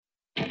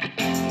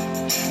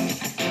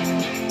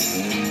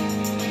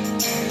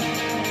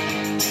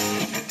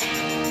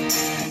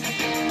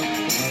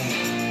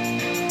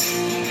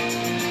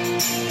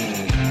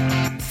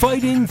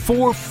fighting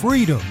for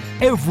freedom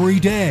every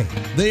day.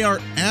 They are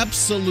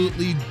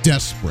absolutely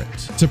desperate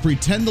to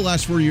pretend the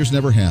last 4 years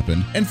never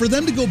happened and for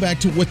them to go back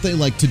to what they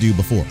liked to do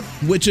before,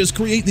 which is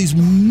create these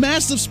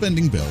massive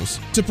spending bills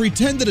to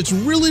pretend that it's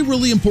really,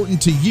 really important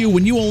to you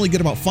when you only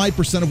get about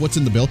 5% of what's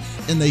in the bill,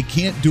 and they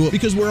can't do it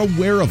because we're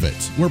aware of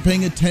it. We're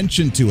paying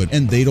attention to it,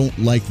 and they don't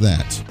like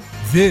that.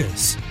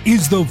 This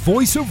is the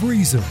Voice of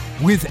Reason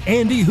with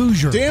Andy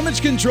Hoosier.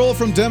 Damage control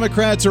from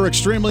Democrats are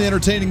extremely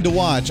entertaining to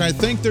watch. I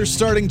think they're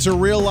starting to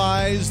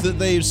realize that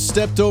they've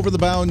stepped over the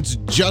bounds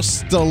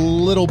just a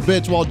little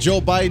bit while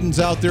Joe Biden's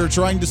out there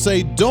trying to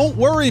say, don't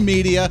worry,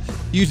 media.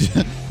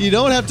 You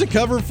don't have to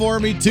cover for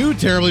me too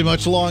terribly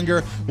much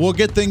longer. We'll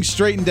get things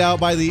straightened out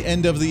by the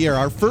end of the year.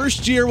 Our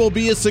first year will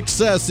be a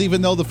success,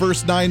 even though the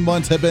first 9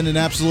 months have been an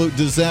absolute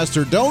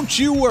disaster. Don't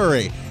you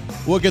worry.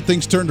 We'll get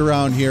things turned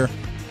around here.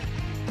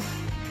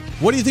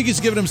 What do you think he's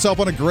given himself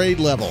on a grade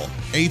level?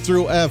 A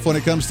through F when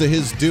it comes to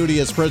his duty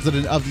as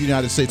President of the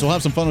United States. We'll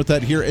have some fun with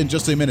that here in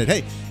just a minute.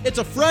 Hey, it's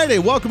a Friday.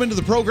 Welcome into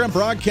the program,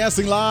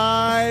 broadcasting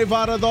live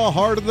out of the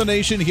heart of the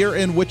nation here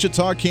in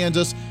Wichita,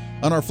 Kansas,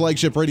 on our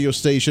flagship radio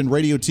station,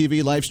 radio,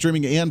 TV, live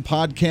streaming, and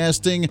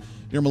podcasting.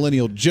 Your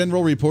Millennial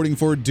General reporting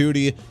for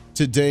duty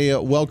today.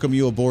 Welcome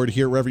you aboard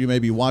here wherever you may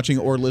be watching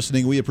or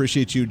listening. We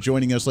appreciate you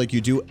joining us like you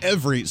do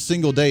every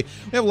single day.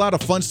 We have a lot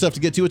of fun stuff to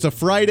get to. It's a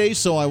Friday,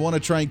 so I want to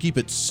try and keep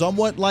it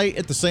somewhat light.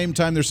 At the same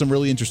time, there's some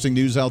really interesting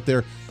news out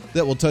there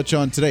that we'll touch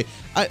on today.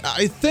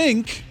 I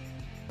think,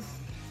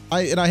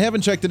 and I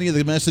haven't checked any of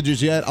the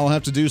messages yet. I'll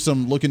have to do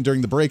some looking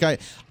during the break.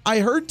 I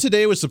heard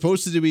today was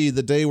supposed to be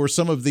the day where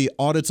some of the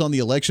audits on the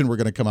election were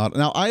going to come out.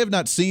 Now, I have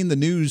not seen the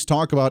news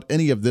talk about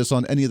any of this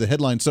on any of the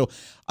headlines, so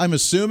I'm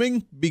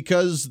assuming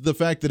because the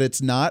fact that it's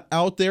not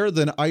out there,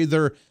 then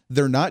either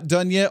they're not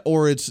done yet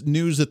or it's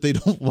news that they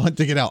don't want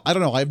to get out. I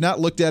don't know. I've not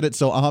looked at it,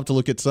 so I'll have to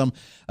look at some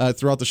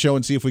throughout the show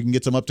and see if we can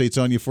get some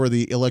updates on you for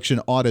the election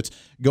audits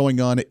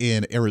going on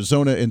in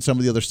Arizona and some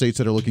of the other states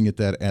that are looking at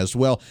that as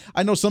well.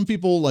 I know some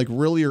people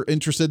really are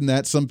interested in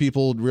that. Some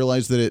people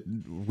realize that it,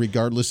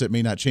 regardless, it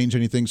may not change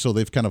anything, so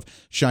they've kind of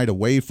shied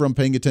away from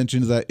paying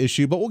attention to that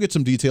issue. But we'll get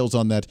some details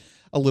on that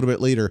a little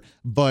bit later.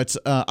 But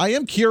I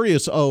am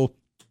curious,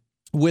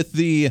 with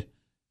the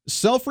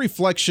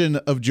self-reflection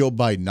of Joe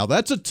Biden. Now,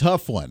 that's a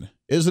tough one,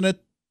 isn't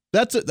it?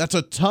 That's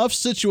a tough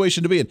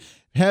situation to be in.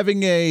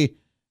 Having a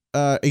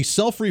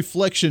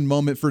self-reflection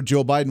moment for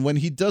Joe Biden when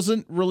he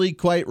doesn't really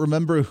quite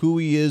remember who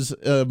he is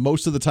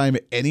most of the time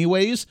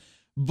anyways.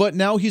 But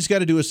now he's got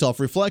to do a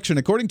self-reflection.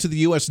 According to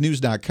the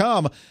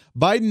usnews.com,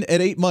 Biden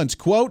at 8 months,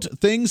 quote,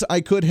 things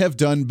I could have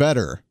done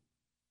better.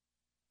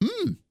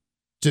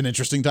 It's an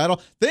interesting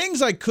title.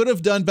 Things I could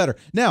have done better.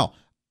 Now,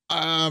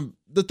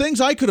 the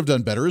things I could have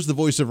done better is the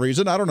voice of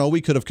reason. I don't know.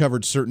 We could have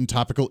covered certain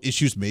topical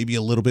issues maybe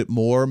a little bit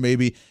more,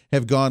 maybe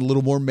have gone a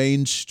little more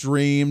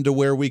mainstream to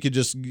where we could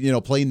just,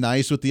 play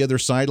nice with the other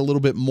side a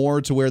little bit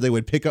more to where they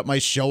would pick up my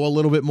show a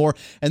little bit more.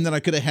 And then I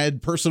could have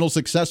had personal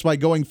success by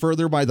going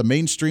further by the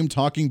mainstream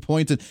talking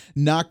points and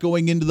not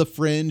going into the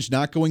fringe,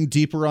 not going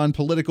deeper on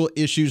political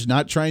issues,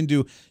 not trying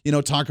to,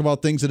 talk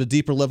about things at a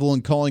deeper level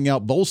and calling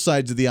out both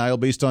sides of the aisle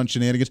based on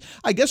shenanigans.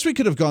 I guess we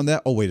could have gone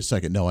that. Oh, wait a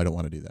second. No, I don't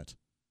want to do that.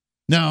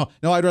 No,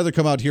 I'd rather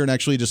come out here and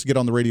actually just get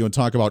on the radio and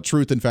talk about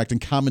truth, in fact, and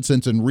common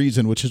sense and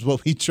reason, which is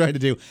what we try to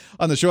do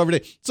on the show every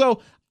day.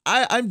 So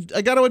I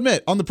got to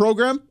admit, on the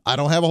program, I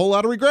don't have a whole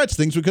lot of regrets.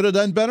 Things we could have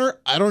done better,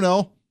 I don't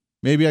know.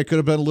 Maybe I could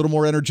have been a little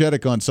more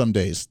energetic on some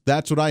days.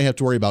 That's what I have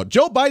to worry about.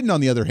 Joe Biden,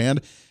 on the other hand,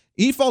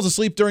 he falls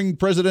asleep during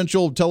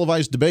presidential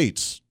televised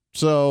debates.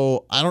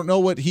 So I don't know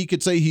what he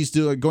could say he's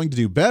going to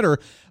do better.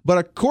 But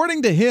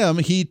according to him,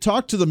 he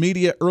talked to the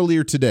media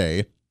earlier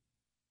today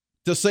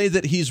to say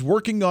that he's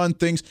working on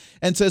things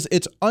and says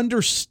it's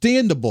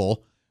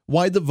understandable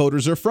why the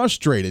voters are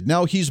frustrated.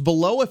 Now, he's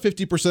below a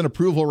 50%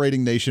 approval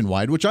rating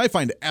nationwide, which I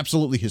find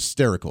absolutely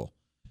hysterical.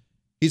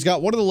 He's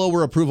got one of the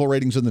lower approval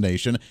ratings in the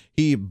nation.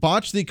 He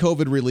botched the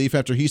COVID relief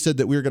after he said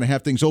that we were going to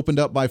have things opened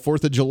up by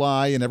 4th of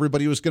July and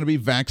everybody was going to be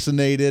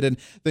vaccinated and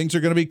things are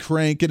going to be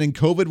cranking and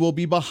COVID will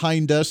be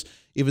behind us,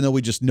 even though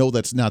we just know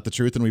that's not the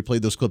truth, and we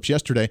played those clips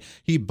yesterday.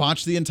 He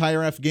botched the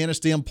entire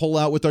Afghanistan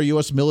pullout with our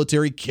U.S.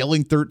 military,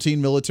 killing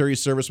 13 military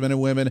servicemen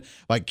and women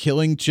by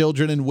killing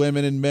children and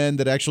women and men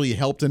that actually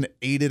helped and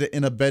aided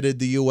and abetted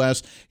the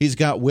U.S. He's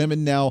got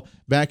women now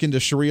back into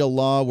Sharia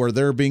law where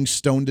they're being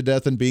stoned to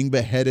death and being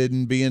beheaded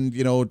and being,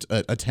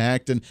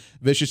 attacked and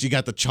vicious. You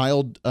got the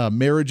child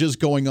marriages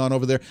going on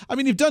over there. I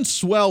mean, you've done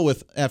swell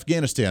with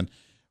Afghanistan.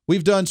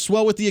 We've done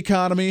swell with the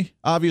economy.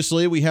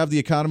 Obviously, we have the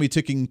economy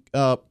ticking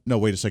up. No,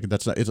 wait a second.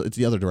 That's not. It's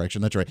the other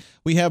direction. That's right.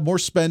 We have more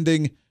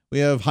spending. We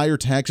have higher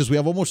taxes. We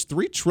have almost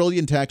 $3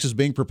 trillion taxes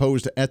being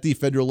proposed at the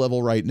federal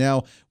level right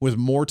now, with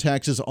more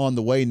taxes on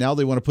the way. Now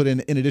they want to put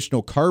in an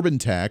additional carbon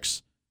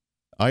tax.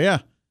 Oh, yeah.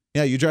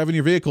 Yeah, you drive in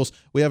your vehicles.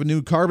 We have a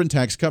new carbon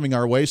tax coming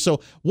our way.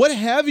 So what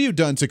have you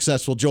done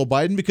successful, Joe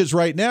Biden? Because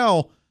right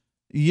now,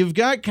 you've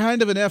got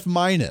kind of an F-.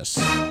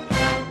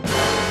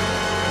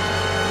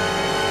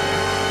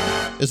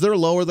 Is there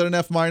lower than an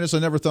F minus? I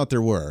never thought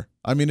there were.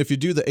 I mean, if you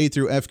do the A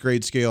through F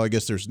grade scale, I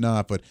guess there's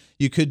not, but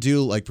you could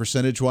do like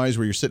percentage wise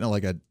where you're sitting at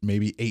like a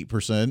maybe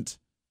 8%,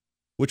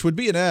 which would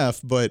be an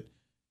F, but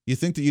you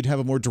think that you'd have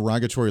a more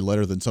derogatory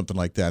letter than something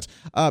like that.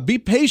 Be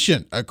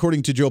patient,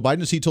 according to Joe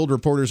Biden, as he told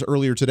reporters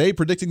earlier today,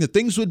 predicting that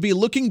things would be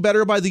looking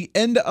better by the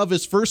end of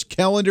his first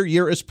calendar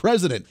year as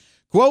president.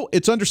 Quote,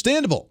 it's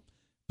understandable.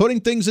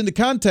 Putting things into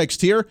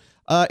context here,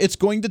 it's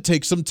going to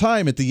take some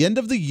time. At the end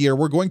of the year,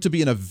 we're going to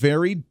be in a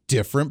very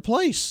different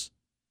place.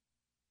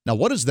 Now,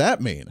 what does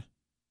that mean?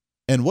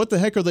 And what the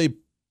heck are they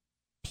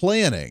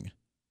planning?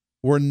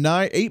 We're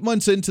 8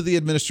 months into the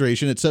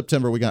administration. It's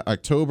September. We got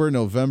October,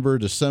 November,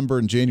 December,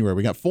 and January.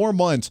 We got 4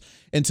 months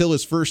until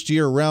his first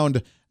year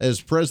around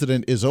as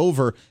president is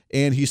over.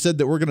 And he said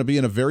that we're going to be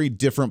in a very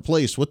different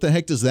place. What the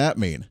heck does that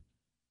mean?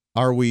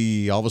 Are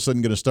we all of a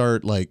sudden going to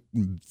start like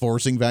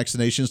forcing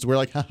vaccinations to where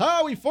like,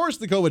 haha, we forced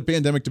the COVID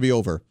pandemic to be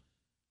over?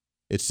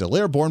 It's still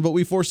airborne, but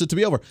we forced it to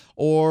be over.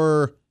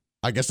 Or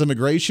I guess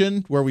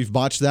immigration, where we've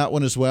botched that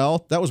one as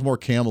well. That was more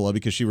Kamala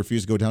because she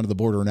refused to go down to the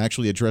border and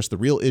actually address the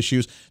real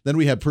issues. Then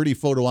we had pretty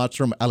photo ops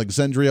from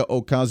Alexandria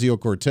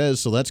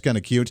Ocasio-Cortez, so that's kind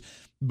of cute.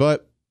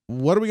 But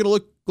what are we going to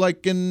look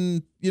like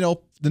in, the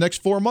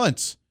next 4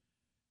 months?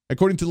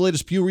 According to the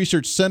latest Pew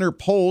Research Center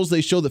polls,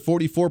 they show that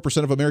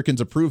 44% of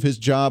Americans approve his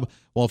job,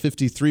 while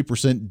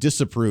 53%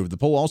 disapprove. The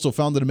poll also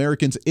found that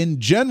Americans in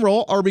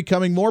general are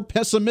becoming more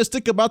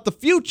pessimistic about the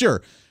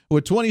future,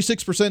 with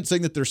 26%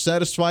 saying that they're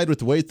satisfied with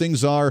the way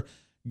things are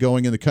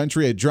going in the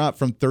country, a drop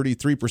from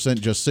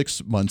 33% just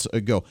 6 months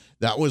ago.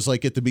 That was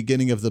like at the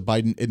beginning of the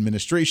Biden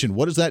administration.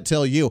 What does that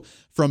tell you?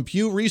 From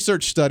Pew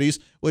Research studies,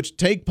 which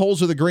take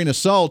polls with a grain of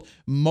salt,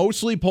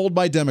 mostly polled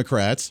by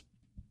Democrats,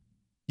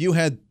 you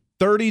had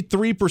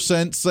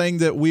 33% saying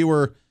that we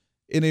were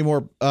in a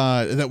more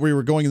that we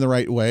were going in the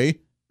right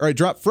way. Or it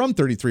dropped from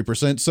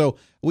 33%. So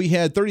we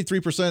had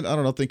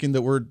 33%, thinking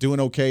that we're doing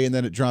okay, and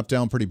then it dropped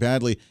down pretty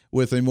badly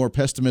with a more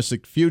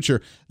pessimistic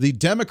future. The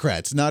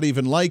Democrats not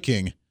even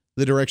liking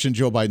the direction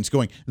Joe Biden's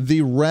going.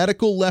 The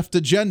radical left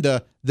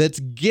agenda that's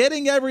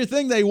getting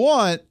everything they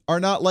want are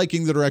not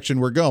liking the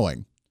direction we're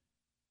going.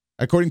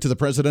 According to the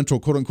presidential,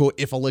 quote-unquote,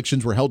 if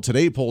elections were held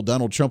today poll,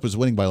 Donald Trump is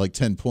winning by like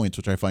 10 points,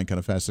 which I find kind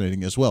of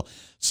fascinating as well.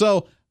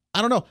 So,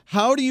 I don't know.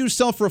 How do you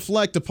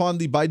self-reflect upon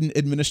the Biden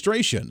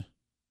administration?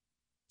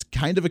 It's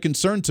kind of a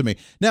concern to me.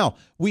 Now,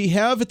 we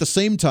have at the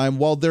same time,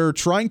 while they're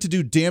trying to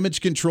do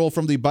damage control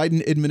from the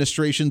Biden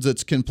administration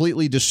that's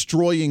completely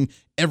destroying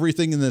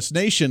everything in this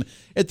nation,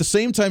 at the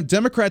same time,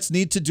 Democrats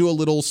need to do a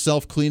little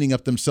self-cleaning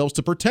up themselves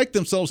to protect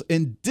themselves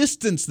and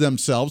distance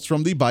themselves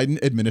from the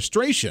Biden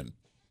administration.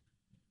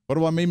 What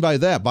do I mean by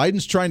that?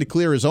 Biden's trying to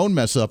clear his own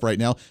mess up right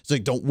now. He's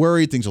like, don't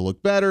worry, things will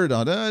look better.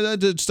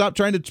 Stop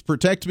trying to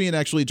protect me and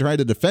actually try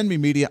to defend me,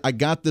 media. I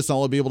got this.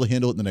 I'll be able to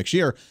handle it in the next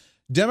year.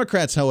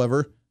 Democrats,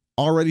 however,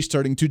 already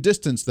starting to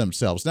distance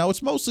themselves. Now,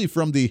 it's mostly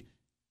from the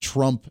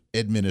Trump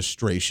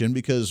administration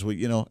because,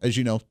 as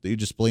you know, they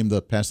just blame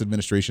the past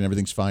administration.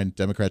 Everything's fine.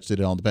 Democrats did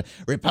it all in the past.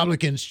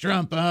 Republicans,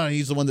 Trump,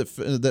 he's the one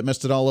that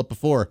messed it all up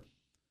before.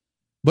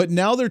 But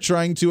now they're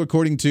trying to,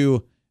 according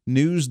to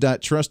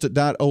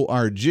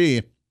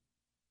news.trustit.org,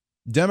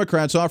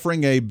 Democrats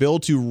offering a bill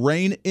to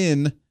rein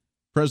in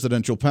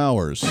presidential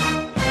powers.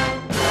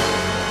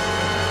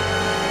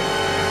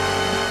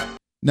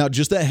 Now,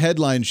 just that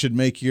headline should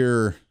make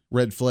your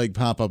red flag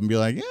pop up and be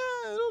like, yeah,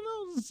 I don't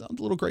know, it sounds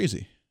a little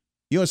crazy.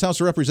 U.S. House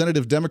of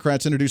Representatives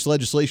Democrats introduced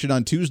legislation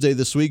on Tuesday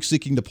this week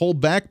seeking to pull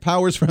back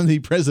powers from the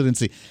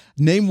presidency.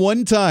 Name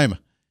one time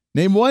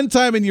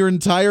in your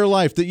entire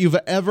life that you've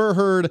ever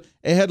heard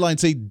a headline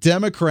say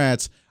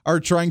Democrats are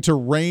trying to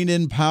rein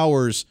in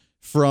powers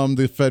from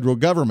the federal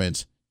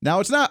government. Now,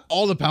 it's not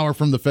all the power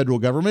from the federal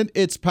government.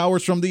 It's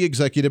powers from the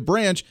executive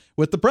branch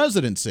with the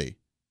presidency.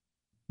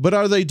 But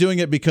are they doing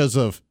it because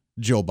of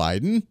Joe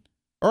Biden?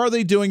 Or are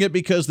they doing it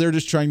because they're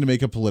just trying to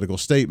make a political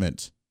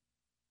statement?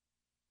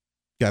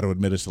 Got to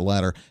admit it's the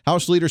latter.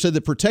 House leader said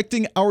that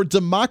Protecting Our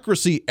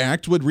Democracy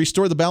Act would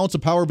restore the balance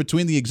of power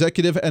between the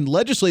executive and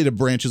legislative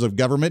branches of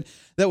government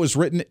that was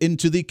written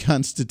into the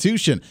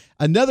Constitution.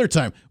 Another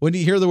time, when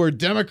you hear the word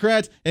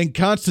Democrat and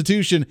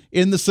Constitution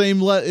in the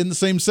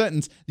same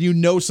sentence, you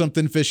know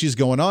something fishy is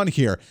going on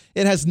here.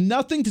 It has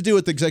nothing to do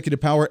with executive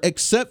power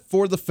except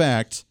for the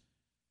fact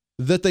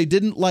that they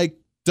didn't like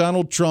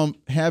Donald Trump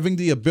having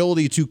the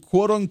ability to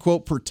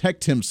quote-unquote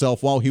protect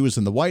himself while he was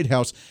in the White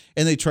House,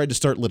 and they tried to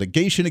start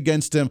litigation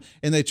against him,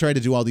 and they tried to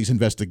do all these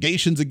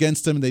investigations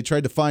against him, and they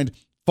tried to find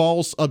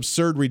false,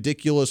 absurd,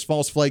 ridiculous,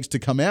 false flags to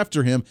come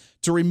after him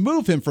to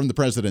remove him from the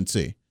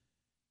presidency.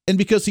 And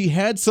because he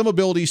had some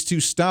abilities to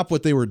stop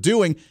what they were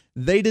doing,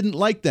 they didn't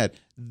like that.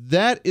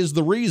 That is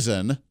the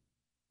reason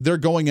they're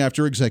going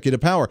after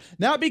executive power.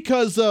 Not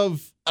because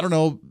of,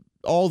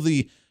 all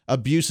the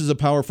abuses of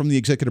power from the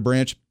executive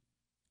branch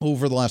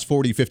over the last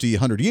 40, 50,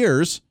 100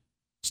 years.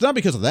 It's not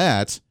because of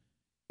that.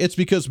 It's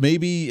because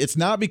it's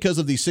not because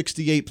of the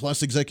 68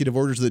 plus executive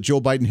orders that Joe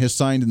Biden has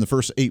signed in the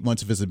first 8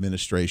 months of his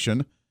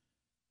administration.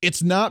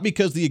 It's not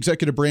because the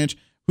executive branch,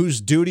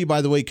 whose duty,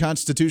 by the way,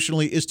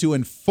 constitutionally is to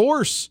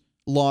enforce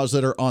laws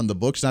that are on the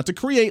books, not to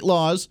create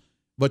laws,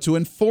 but to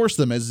enforce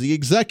them as the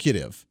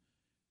executive,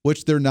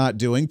 which they're not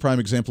doing. Prime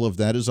example of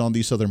that is on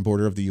the southern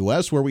border of the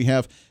U.S., where we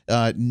have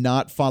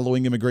not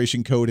following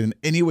immigration code in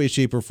any way,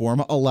 shape, or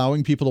form,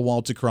 allowing people to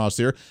waltz across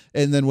there.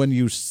 And then when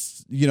you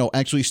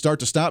actually start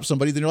to stop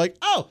somebody, then you're like,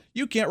 oh,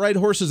 you can't ride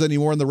horses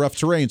anymore in the rough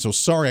terrain. So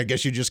sorry, I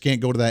guess you just can't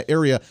go to that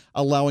area,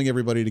 allowing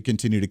everybody to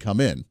continue to come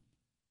in.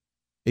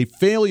 A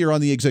failure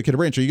on the executive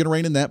branch. Are you going to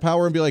rein in that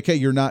power and be like, hey,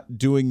 you're not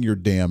doing your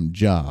damn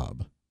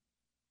job?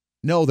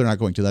 No, they're not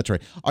going to. That's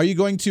right. Are you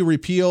going to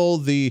repeal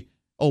the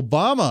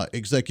Obama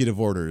executive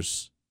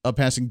orders of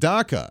passing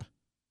DACA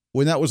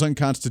when that was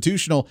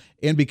unconstitutional?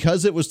 And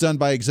because it was done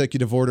by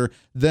executive order,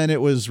 then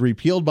it was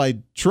repealed by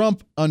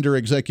Trump under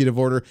executive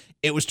order.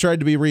 It was tried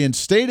to be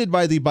reinstated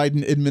by the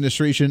Biden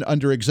administration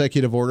under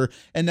executive order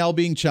and now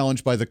being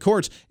challenged by the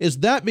courts. Is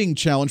that being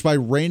challenged by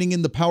reining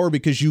in the power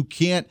because you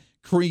can't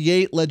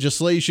create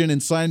legislation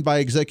and sign by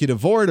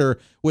executive order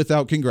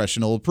without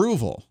congressional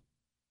approval?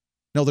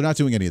 No, they're not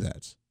doing any of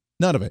that.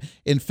 None of it.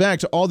 In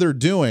fact, all they're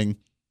doing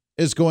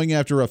is going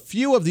after a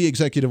few of the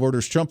executive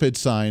orders Trump had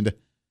signed,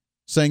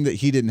 saying that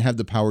he didn't have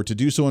the power to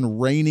do so,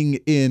 and reining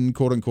in,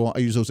 quote unquote, I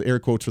use those air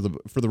quotes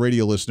for the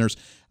radio listeners,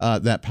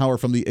 that power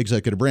from the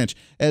executive branch.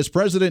 As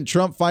President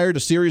Trump fired a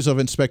series of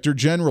inspector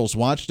generals,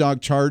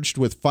 watchdog charged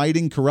with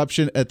fighting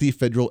corruption at the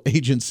federal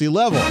agency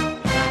level.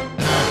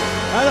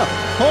 I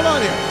know. Hold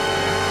on here.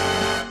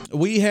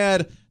 We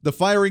had the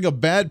firing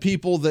of bad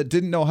people that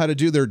didn't know how to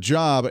do their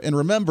job. And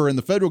remember, in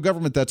the federal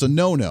government, that's a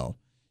no-no.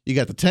 You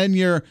got the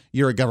tenure,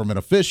 you're a government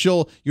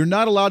official, you're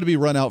not allowed to be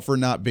run out for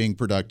not being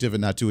productive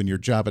and not doing your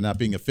job and not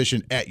being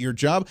efficient at your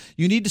job.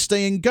 You need to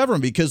stay in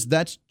government because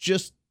that's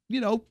just,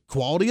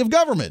 quality of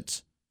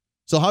government.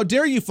 So how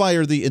dare you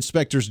fire the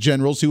inspectors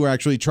generals who are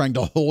actually trying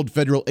to hold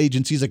federal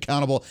agencies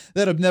accountable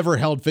that have never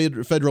held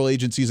federal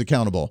agencies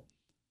accountable?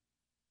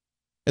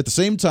 At the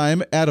same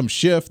time, Adam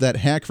Schiff, that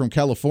hack from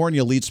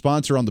California, lead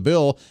sponsor on the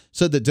bill,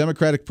 said that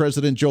Democratic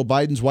President Joe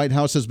Biden's White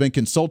House has been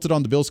consulted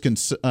on the bill's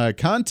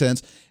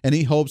contents, and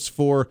he hopes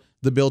for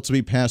the bill to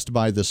be passed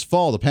by this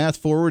fall. The path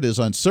forward is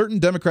uncertain.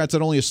 Democrats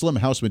had only a slim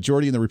House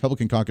majority, and the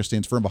Republican caucus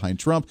stands firm behind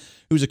Trump,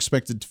 who's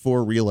expected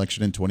for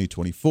re-election in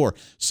 2024.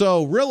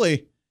 So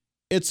really,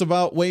 it's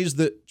about ways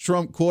that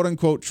Trump,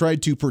 quote-unquote,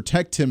 tried to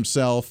protect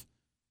himself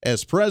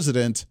as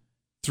president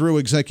through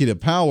executive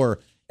power.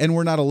 And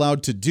we're not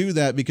allowed to do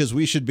that because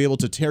we should be able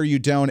to tear you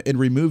down and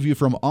remove you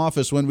from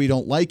office when we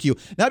don't like you.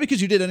 Not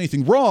because you did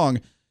anything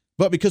wrong,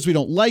 but because we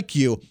don't like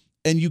you.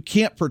 And you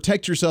can't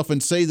protect yourself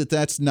and say that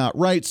that's not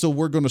right. So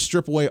we're going to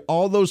strip away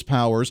all those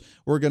powers.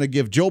 We're going to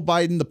give Joe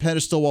Biden the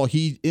pedestal while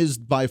he is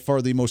by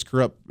far the most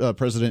corrupt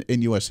president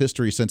in U.S.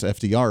 history since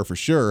FDR for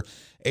sure.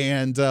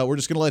 And we're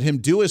just going to let him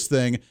do his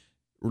thing.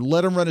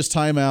 Let him run his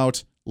time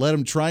out. Let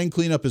him try and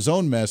clean up his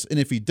own mess. And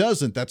if he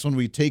doesn't, that's when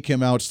we take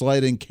him out,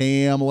 slide in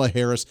Kamala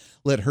Harris,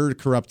 let her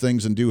corrupt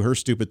things and do her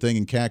stupid thing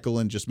and cackle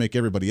and just make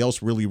everybody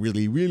else really,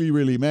 really, really,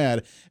 really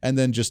mad. And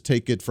then just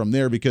take it from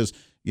there because,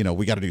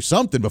 we got to do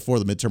something before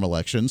the midterm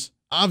elections,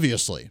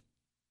 obviously.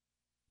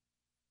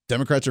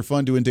 Democrats are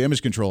fun doing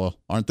damage control,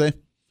 aren't they?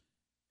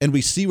 And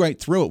we see right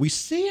through it. We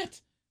see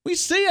it. We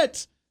see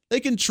it. They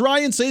can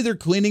try and say they're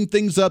cleaning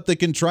things up. They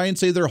can try and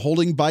say they're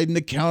holding Biden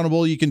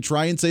accountable. You can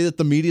try and say that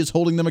the media is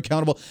holding them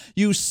accountable.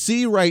 You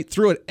see right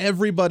through it.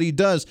 Everybody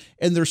does.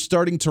 And they're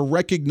starting to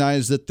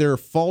recognize that their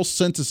false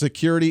sense of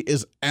security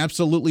is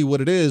absolutely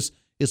what it is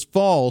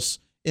false.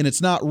 And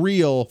it's not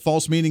real.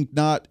 False meaning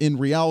not in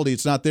reality.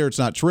 It's not there. It's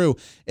not true.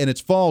 And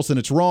it's false and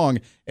it's wrong.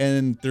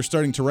 And they're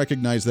starting to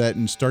recognize that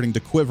and starting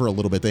to quiver a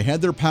little bit. They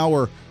had their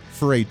power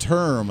for a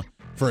term,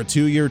 for a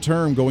 2-year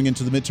term going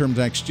into the midterm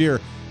next year.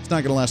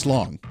 Not going to last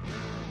long.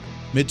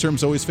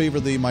 Midterms always favor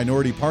the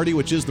minority party,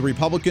 which is the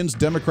Republicans.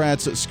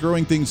 Democrats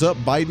screwing things up.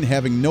 Biden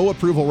having no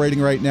approval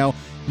rating right now,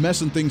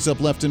 messing things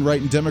up left and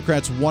right, and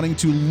Democrats wanting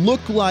to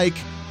look like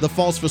the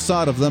false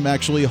facade of them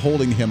actually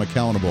holding him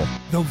accountable.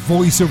 The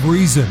Voice of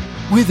Reason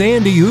with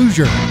Andy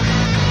Hoosier.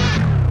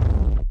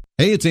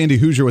 Hey, it's Andy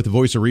Hoosier with the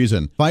Voice of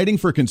Reason. Fighting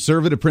for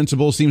conservative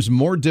principles seems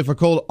more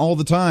difficult all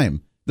the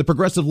time. The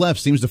progressive left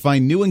seems to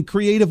find new and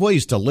creative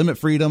ways to limit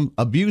freedom,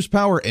 abuse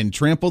power, and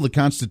trample the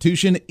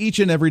Constitution each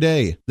and every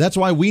day. That's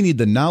why we need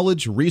the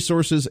knowledge,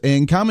 resources,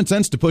 and common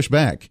sense to push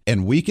back,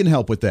 and we can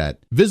help with that.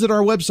 Visit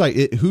our website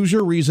at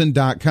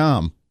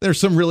HoosierReason.com. There's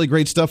some really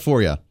great stuff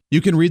for you. You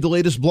can read the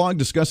latest blog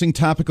discussing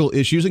topical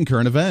issues and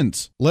current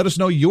events. Let us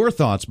know your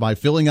thoughts by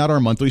filling out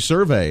our monthly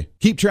survey.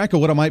 Keep track of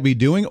what I might be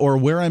doing or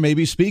where I may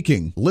be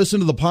speaking.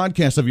 Listen to the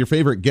podcast of your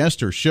favorite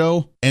guest or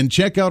show, and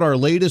check out our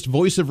latest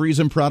Voice of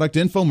Reason product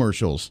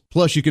infomercials.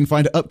 Plus, you can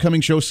find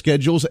upcoming show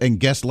schedules and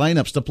guest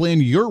lineups to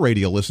plan your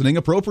radio listening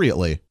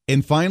appropriately.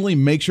 And finally,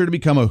 make sure to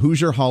become a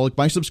Hoosier-holic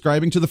by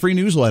subscribing to the free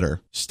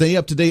newsletter. Stay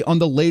up to date on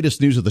the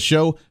latest news of the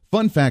show,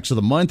 fun facts of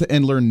the month,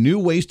 and learn new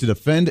ways to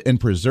defend and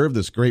preserve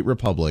this great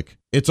republic.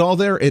 It's all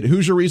there at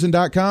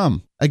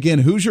HoosierReason.com.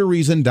 Again,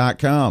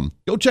 HoosierReason.com.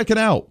 Go check it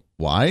out.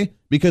 Why?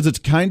 because it's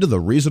kind of the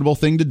reasonable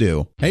thing to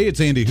do. Hey,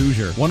 it's Andy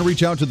Hoosier. Want to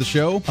reach out to the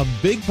show? A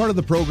big part of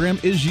the program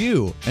is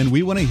you, and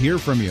we want to hear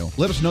from you.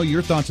 Let us know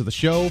your thoughts of the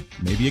show,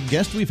 maybe a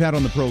guest we've had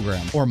on the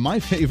program, or my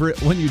favorite,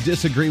 when you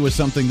disagree with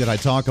something that I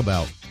talk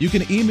about. You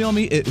can email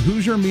me at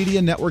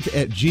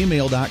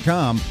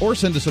HoosierMediaNetwork@gmail.com or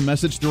send us a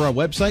message through our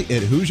website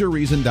at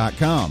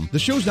HoosierReason.com. The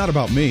show's not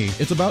about me,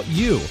 it's about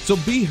you. So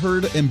be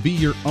heard and be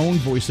your own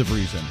voice of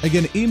reason.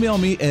 Again, email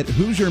me at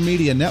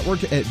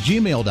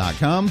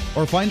HoosierMediaNetwork@gmail.com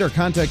or find our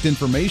contact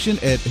information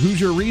at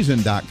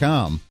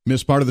HoosierReason.com.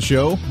 Miss part of the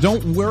show?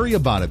 Don't worry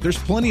about it. There's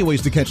plenty of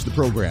ways to catch the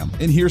program,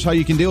 and here's how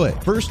you can do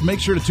it. First, make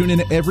sure to tune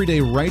in every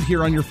day right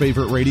here on your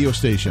favorite radio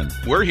station.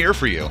 We're here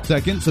for you.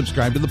 Second,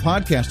 subscribe to the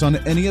podcast on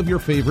any of your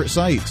favorite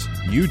sites.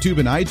 YouTube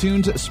and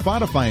iTunes,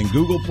 Spotify and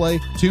Google Play,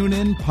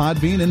 TuneIn,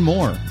 Podbean, and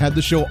more. Have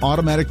the show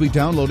automatically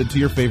downloaded to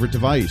your favorite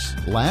device.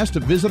 Last,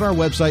 visit our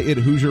website at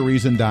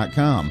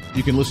HoosierReason.com.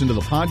 You can listen to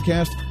the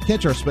podcast,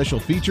 catch our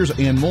special features,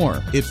 and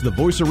more. It's the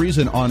voice of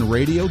reason on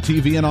radio,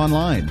 TV, and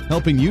online,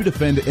 helping you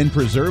defend and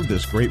preserve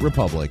this great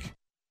republic.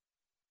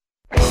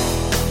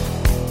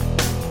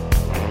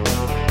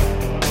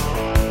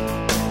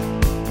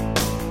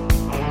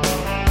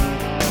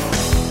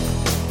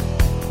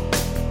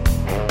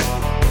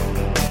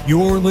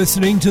 You're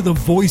listening to the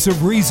Voice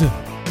of Reason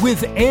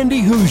with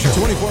Andy Hoosier.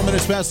 24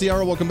 minutes past the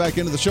hour. Welcome back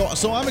into the show.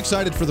 So I'm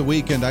excited for the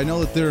weekend. I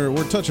know that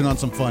we're touching on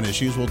some fun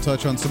issues. We'll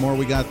touch on some more.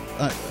 We got,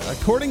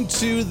 according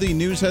to the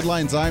news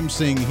headlines I'm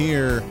seeing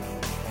here,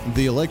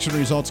 the election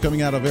results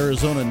coming out of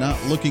Arizona not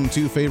looking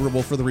too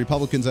favorable for the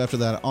Republicans after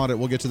that audit.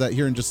 We'll get to that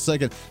here in just a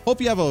second. Hope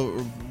you have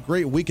a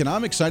great weekend.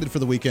 I'm excited for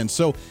the weekend.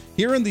 So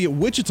here in the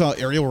Wichita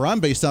area, where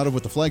I'm based out of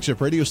with the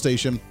flagship radio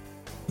station,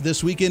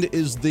 this weekend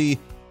is the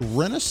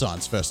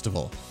Renaissance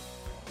Festival.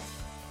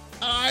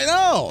 I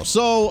know.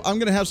 So I'm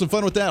going to have some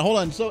fun with that. Hold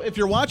on. So if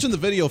you're watching the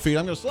video feed,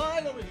 I'm going to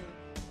slide over here.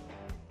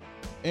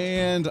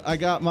 And I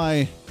got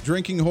my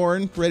drinking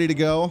horn ready to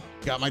go.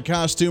 Got my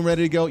costume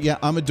ready to go. Yeah,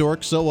 I'm a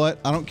dork. So what?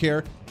 I don't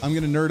care. I'm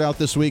going to nerd out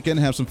this weekend,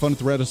 have some fun at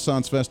the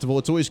Renaissance Festival.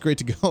 It's always great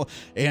to go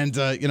and,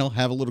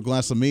 have a little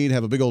glass of mead,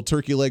 have a big old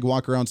turkey leg,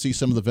 walk around, see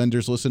some of the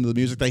vendors, listen to the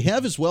music. They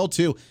have as well,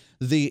 too,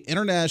 the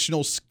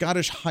International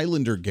Scottish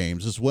Highlander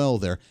Games as well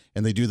there.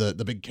 And they do the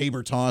big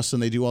caber toss,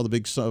 and they do all the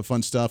big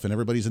fun stuff, and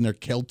everybody's in their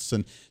kilts,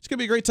 and it's going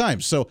to be a great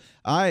time. So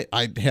I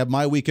have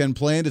my weekend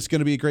planned. It's going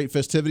to be great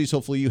festivities.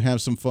 Hopefully you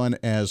have some fun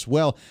as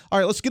well. All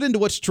right, let's get into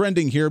what's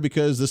trending here,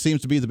 because this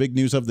seems to be the big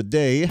news of the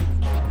day.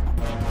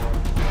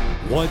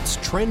 What's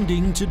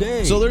trending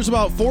today? So there's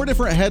about 4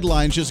 different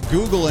headlines just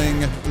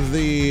Googling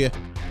the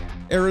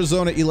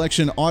Arizona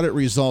election audit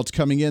results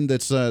coming in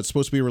that's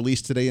supposed to be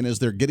released today, and as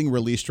they're getting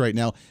released right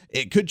now,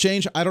 it could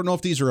change. I don't know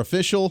if these are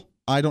official.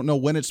 I don't know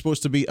when it's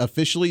supposed to be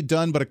officially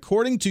done, but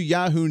according to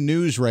Yahoo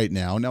News right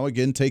now,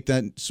 again, take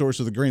that source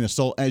with a grain of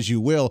salt as you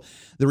will,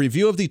 the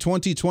review of the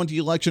 2020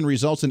 election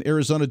results in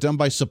Arizona done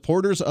by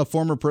supporters of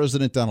former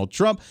President Donald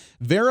Trump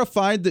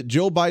verified that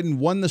Joe Biden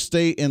won the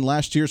state in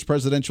last year's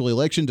presidential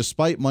election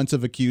despite months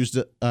of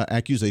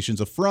accusations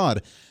of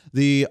fraud.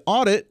 The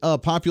audit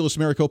of populous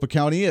Maricopa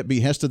County at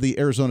behest of the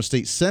Arizona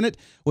State Senate,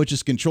 which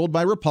is controlled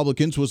by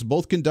Republicans, was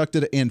both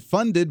conducted and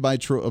funded by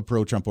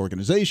pro-Trump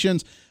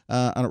organizations.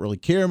 I don't really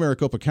care.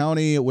 Maricopa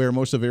County, where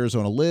most of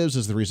Arizona lives,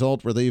 is the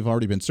result where they've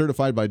already been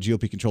certified by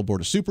GOP-controlled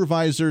Board of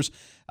Supervisors.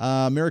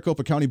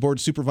 Maricopa County Board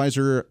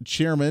Supervisor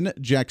Chairman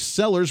Jack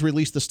Sellers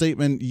released the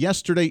statement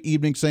yesterday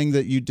evening saying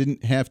that you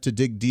didn't have to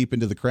dig deep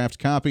into the craft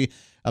copy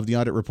of the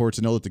audit report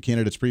to know that the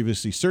candidates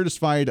previously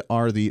certified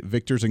are the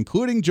victors,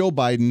 including Joe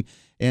Biden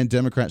and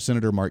Democrat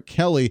Senator Mark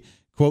Kelly,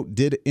 quote,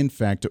 did in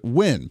fact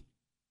win.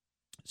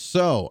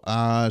 So,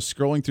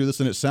 scrolling through this,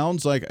 and it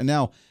sounds like,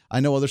 now, I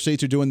know other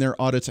states are doing their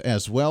audits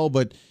as well,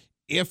 but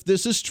if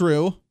this is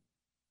true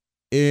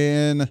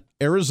in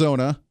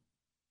Arizona,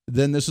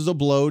 then this is a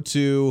blow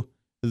to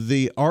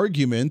the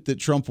argument that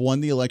Trump won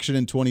the election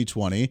in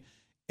 2020.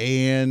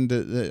 And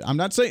I'm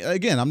not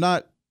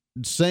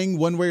saying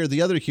one way or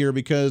the other here,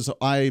 because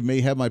I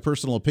may have my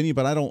personal opinion,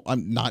 but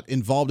I'm not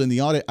involved in the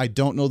audit. I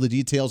don't know the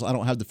details. I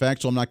don't have the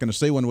facts, so I'm not going to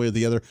say one way or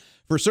the other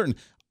for certain.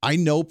 I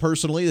know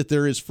personally that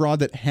there is fraud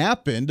that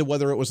happened.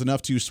 Whether it was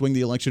enough to swing the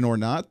election or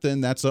not,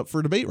 then that's up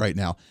for debate right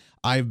now.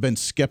 I've been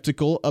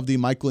skeptical of the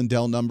Mike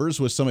Lindell numbers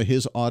with some of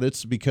his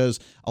audits because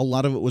a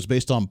lot of it was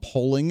based on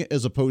polling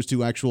as opposed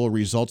to actual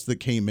results that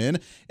came in.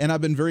 And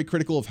I've been very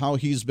critical of how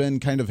he's been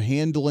kind of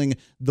handling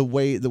the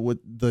way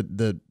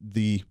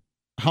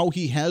how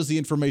he has the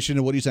information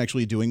and what he's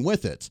actually doing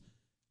with it.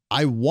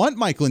 I want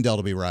Mike Lindell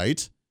to be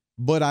right,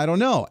 but I don't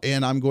know.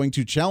 And I'm going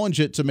to challenge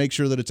it to make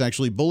sure that it's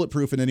actually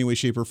bulletproof in any way,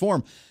 shape, or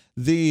form.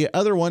 The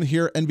other one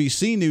here,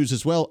 NBC News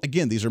as well.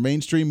 Again, these are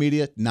mainstream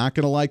media. Not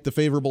going to like the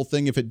favorable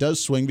thing if it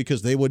does swing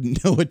because they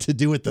wouldn't know what to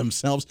do with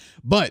themselves.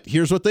 But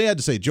here's what they had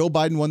to say. Joe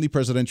Biden won the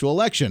presidential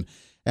election.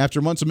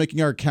 After months of making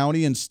our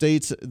county and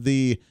states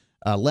the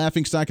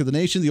laughingstock of the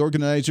nation, the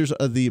organizers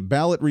of the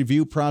ballot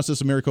review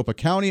process in Maricopa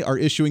County are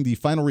issuing the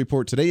final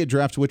report today, a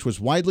draft which was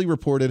widely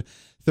reported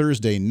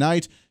Thursday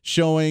night,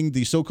 showing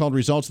the so-called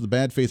results of the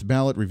bad faith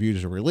ballot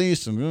reviews are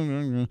released.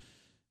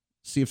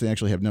 see if they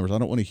actually have numbers. I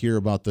don't want to hear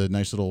about the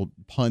nice little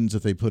puns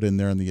that they put in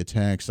there in the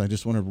attacks. I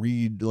just want to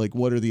read, like,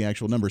 what are the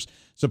actual numbers?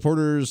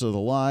 Supporters of the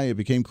lie. It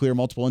became clear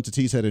multiple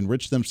entities had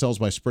enriched themselves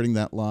by spreading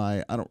that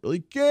lie. I don't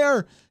really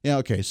care. Yeah,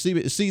 okay. See,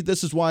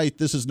 this is why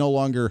this is no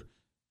longer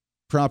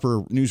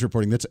proper news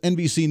reporting. That's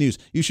NBC News.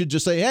 You should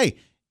just say, hey,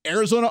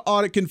 Arizona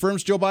audit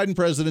confirms Joe Biden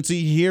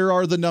presidency. Here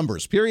are the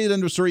numbers. Period.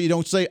 End of story. You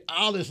don't say,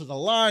 oh, this is a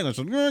lie.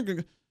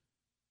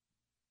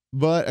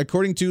 But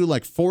according to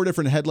like 4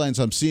 different headlines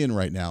I'm seeing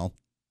right now,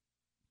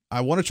 I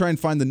want to try and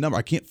find the number.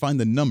 I can't find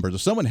the numbers. If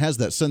someone has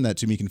that, send that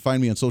to me. You can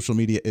find me on social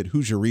media at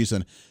Who's Your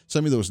Reason.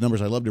 Send me those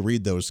numbers. I love to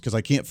read those because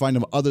I can't find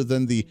them other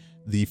than the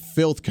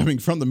filth coming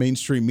from the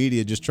mainstream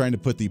media just trying to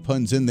put the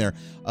puns in there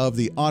of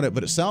the audit.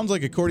 But it sounds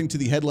like, according to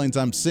the headlines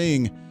I'm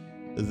seeing,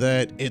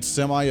 that it's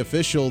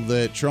semi-official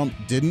that Trump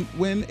didn't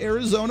win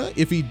Arizona.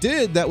 If he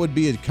did, that would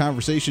be a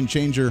conversation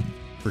changer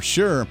for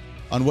sure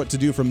on what to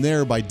do from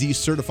there by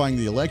decertifying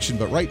the election.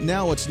 But right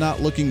now, it's not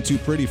looking too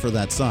pretty for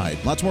that side.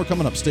 Lots more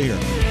coming up. Stay here.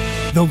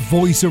 The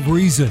Voice of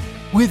Reason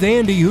with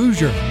Andy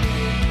Hoosier.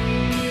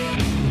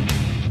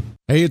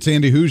 Hey, it's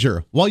Andy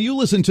Hoosier. While you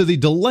listen to the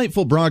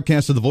delightful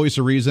broadcast of The Voice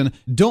of Reason,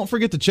 don't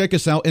forget to check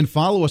us out and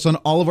follow us on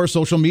all of our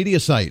social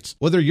media sites.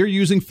 Whether you're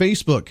using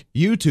Facebook,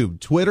 YouTube,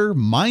 Twitter,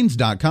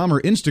 Minds.com,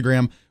 or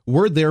Instagram,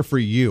 we're there for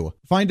you.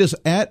 Find us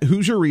at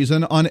Who's Your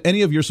Reason on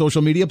any of your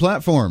social media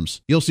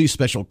platforms. You'll see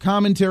special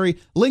commentary,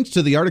 links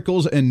to the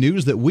articles and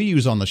news that we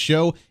use on the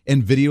show,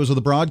 and videos of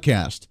the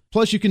broadcast.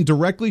 Plus, you can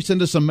directly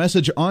send us a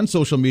message on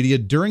social media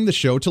during the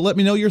show to let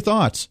me know your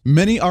thoughts.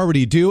 Many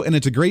already do, and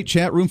it's a great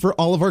chat room for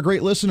all of our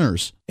great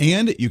listeners.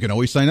 And you can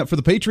always sign up for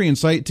the Patreon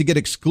site to get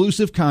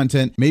exclusive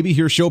content, maybe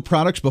hear show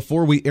products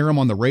before we air them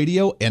on the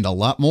radio, and a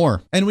lot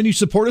more. And when you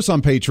support us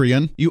on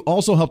Patreon, you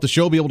also help the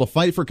show be able to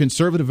fight for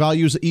conservative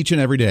values each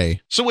and every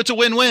day. So it's a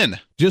win-win.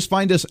 Just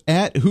find us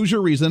at Who's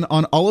Your Reason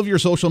on all of your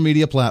social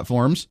media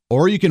platforms,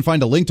 or you can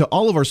find a link to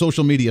all of our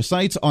social media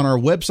sites on our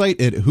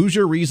website at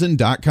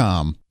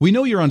who'syourreason.com. We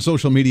know you're on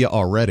social media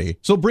already,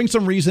 so bring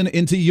some reason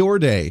into your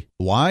day.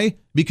 Why?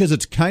 Because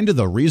it's kind of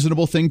the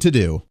reasonable thing to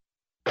do.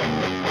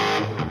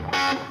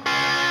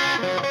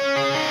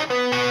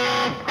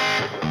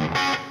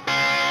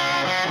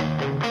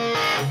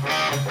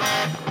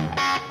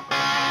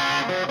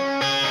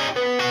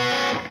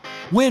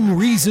 When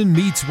Reason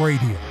Meets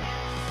Radio.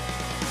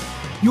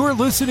 You're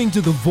listening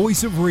to The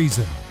Voice of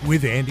Reason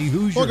with Andy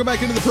Hoosier. Welcome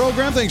back into the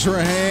program. Thanks for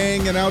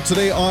hanging out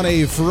today on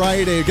a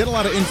Friday. Get a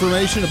lot of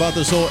information about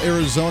this whole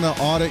Arizona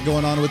audit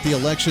going on with the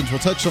elections. We'll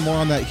touch some more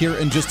on that here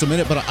in just a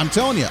minute. But I'm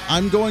telling you,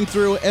 I'm going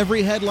through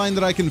every headline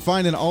that I can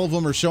find, and all of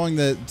them are showing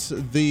that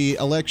the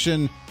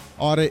election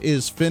audit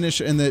is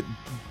finished and that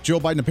Joe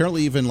Biden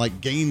apparently even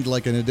gained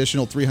an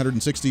additional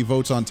 360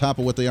 votes on top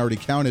of what they already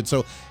counted. So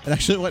it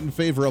actually went in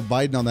favor of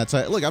Biden on that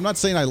side. Look, I'm not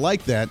saying I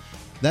like that.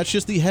 That's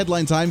just the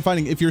headlines I'm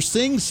finding. If you're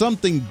seeing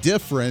something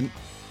different,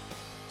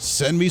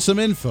 send me some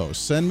info.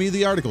 Send me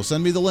the article.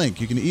 Send me the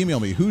link. You can email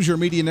me,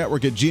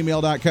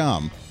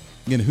 HoosierMediaNetwork@gmail.com.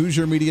 Again,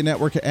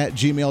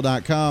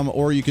 HoosierMediaNetwork@gmail.com.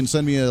 Or you can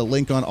send me a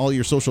link on all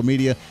your social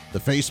media, the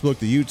Facebook,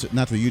 the YouTube,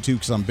 not the YouTube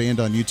because I'm banned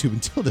on YouTube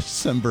until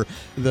December,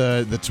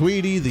 the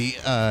Tweety,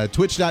 the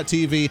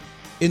Twitch.tv,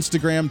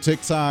 Instagram,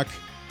 TikTok,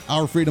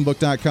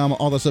 OurFreedomBook.com,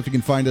 all that stuff. You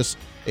can find us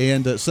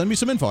and send me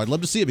some info. I'd love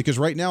to see it because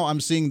right now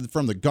I'm seeing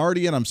from The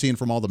Guardian, I'm seeing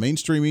from all the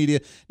mainstream media.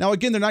 Now,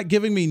 again, they're not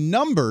giving me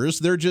numbers.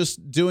 They're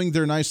just doing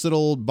their nice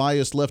little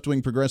biased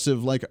left-wing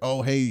progressive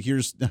oh, hey,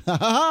 here's, look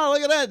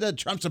at that, the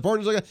Trump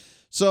supporters. Look at.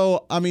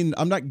 So, I mean,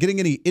 I'm not getting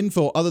any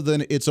info other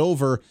than it's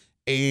over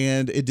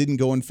and it didn't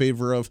go in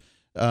favor of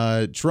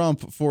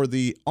Trump for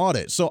the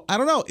audit. So, I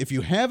don't know. If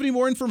you have any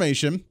more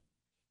information,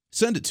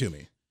 send it to me.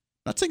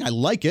 I'm not saying I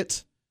like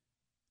it,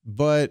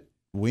 but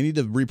we need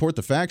to report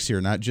the facts here,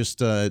 not just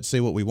say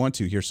what we want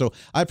to here. So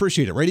I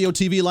appreciate it. Radio,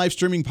 TV, live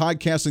streaming,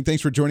 podcasting.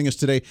 Thanks for joining us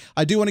today.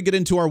 I do want to get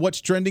into our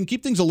What's Trending.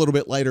 Keep things a little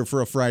bit lighter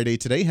for a Friday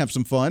today. Have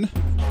some fun.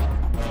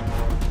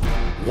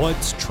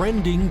 What's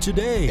trending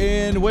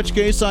today? In which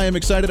case, I am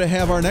excited to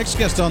have our next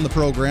guest on the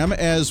program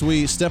as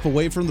we step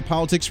away from the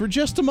politics for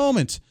just a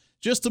moment.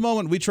 Just a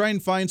moment. We try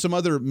and find some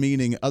other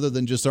meaning other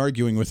than just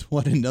arguing with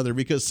one another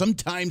because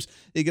sometimes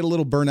you get a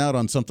little burnout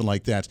on something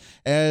like that.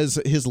 As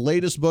his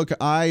latest book,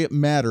 I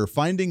Matter,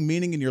 Finding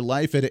Meaning in Your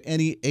Life at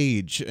Any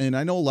Age. And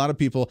I know a lot of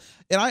people,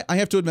 and I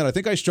have to admit, I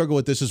think I struggle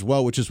with this as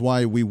well, which is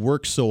why we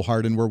work so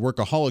hard and we're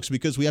workaholics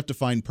because we have to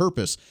find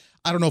purpose.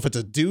 I don't know if it's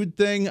a dude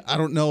thing. I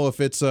don't know if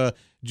it's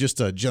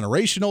just a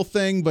generational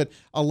thing, but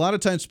a lot of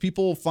times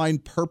people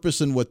find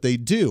purpose in what they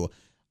do.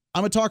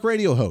 I'm a talk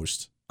radio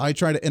host. I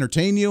try to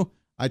entertain you.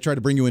 I try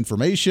to bring you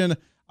information.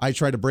 I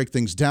try to break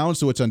things down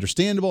so it's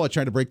understandable. I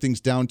try to break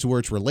things down to where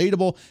it's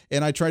relatable,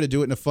 and I try to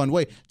do it in a fun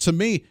way. To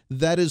me,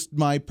 that is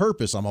my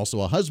purpose. I'm also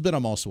a husband.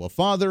 I'm also a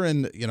father,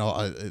 and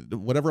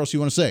whatever else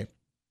you want to say.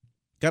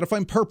 Got to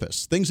find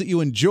purpose, things that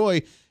you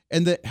enjoy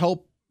and that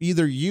help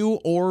either you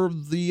or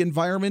the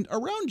environment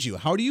around you.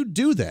 How do you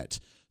do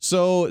that?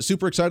 So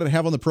super excited to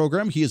have on the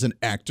program. He is an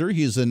actor.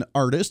 He is an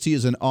artist. He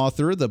is an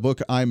author. The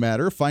book I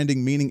Matter,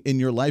 Finding Meaning in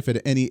Your Life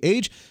at Any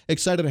Age.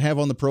 Excited to have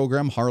on the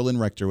program Harlan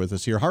Rector with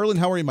us here. Harlan,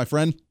 how are you, my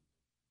friend?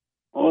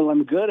 Well,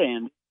 I'm good,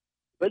 Andy.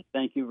 Good.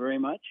 Thank you very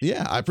much.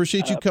 Yeah, I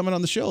appreciate you coming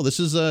on the show. This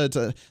is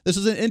an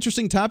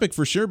interesting topic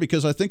for sure,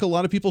 because I think a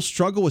lot of people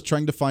struggle with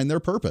trying to find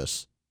their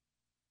purpose.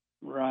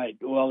 Right.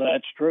 Well,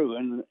 that's true.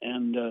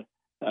 And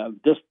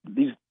this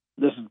is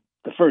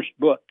the first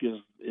book is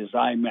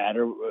I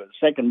Matter.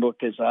 Second book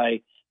is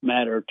I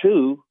Matter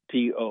Too,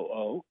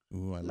 TOO.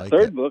 Ooh, I like the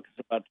third it. book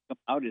is about to come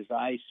out is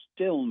I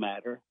Still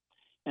Matter,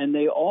 and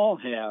they all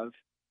have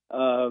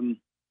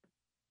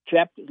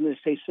chapter.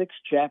 Let's say 6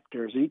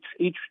 chapters.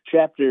 Each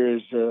chapter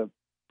is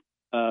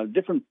a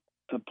different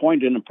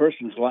point in a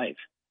person's life.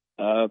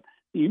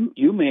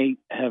 You may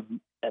have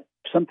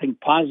something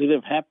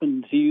positive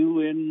happen to you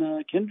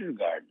in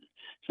kindergarten,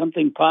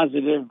 something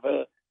positive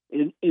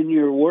in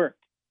your work,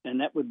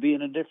 and that would be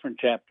in a different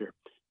chapter.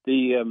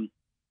 The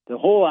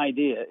whole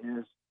idea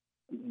is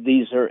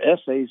these are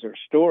essays or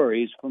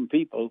stories from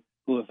people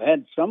who have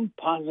had some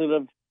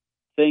positive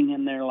thing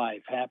in their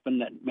life happen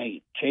that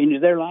may change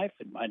their life.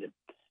 It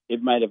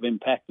might have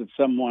impacted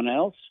someone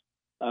else.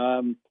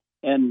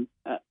 And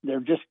they're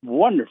just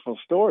wonderful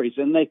stories,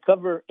 and they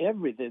cover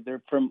everything.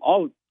 They're from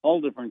all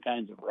different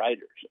kinds of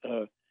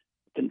writers,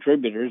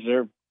 contributors.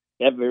 They're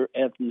every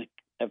ethnic,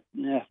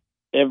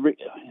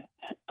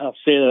 I'll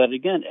say that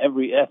again,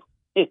 every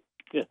ethnic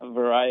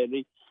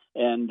variety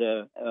and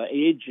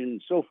age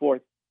and so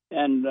forth.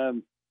 And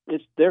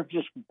they're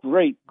just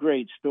great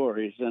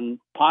stories, and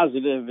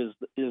positive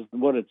is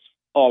what it's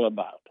all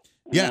about.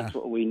 And that's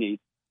what we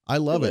need. I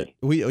love it.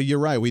 You're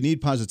right. We need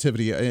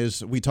positivity,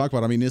 as we talk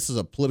about. I mean, this is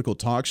a political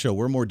talk show.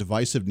 We're more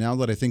divisive now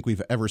than I think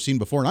we've ever seen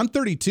before. And I'm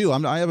 32.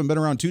 I haven't been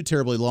around too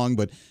terribly long,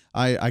 but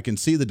I can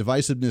see the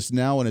divisiveness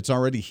now, and it's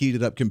already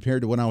heated up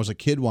compared to when I was a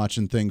kid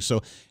watching things.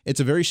 So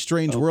it's a very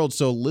strange world.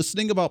 So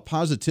listening about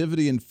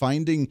positivity and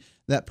finding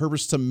that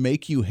purpose to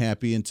make you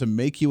happy and to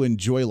make you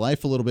enjoy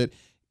life a little bit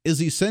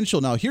is essential.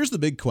 Now, here's the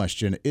big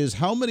question, is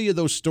how many of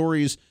those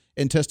stories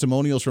and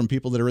testimonials from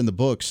people that are in the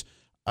books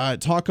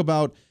talk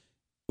about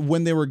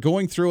when they were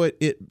going through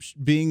it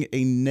being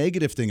a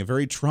negative thing, a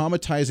very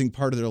traumatizing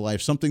part of their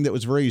life, something that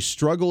was very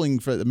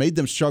that made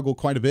them struggle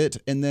quite a bit.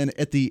 And then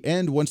at the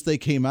end, once they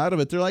came out of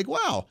it, they're like,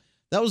 wow,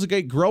 that was a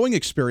great growing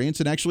experience,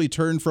 and actually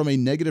turned from a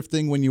negative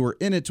thing when you were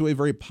in it to a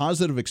very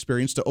positive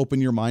experience to open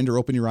your mind or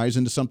open your eyes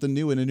into something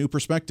new and a new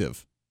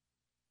perspective.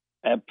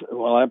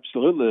 Well,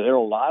 absolutely. There are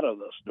a lot of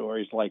those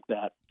stories like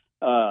that.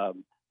 A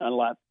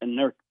lot. And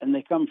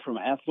they come from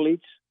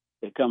athletes.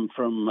 They come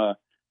from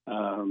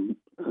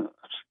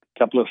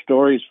couple of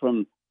stories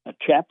from a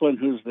chaplain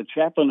who's the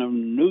chaplain of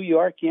New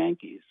York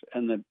Yankees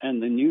and the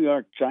New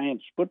York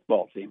Giants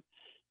football team.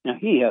 Now,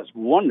 he has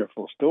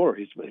wonderful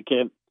stories, but he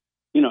can't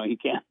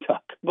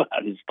talk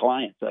about his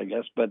clients, I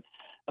guess. But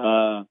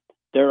there's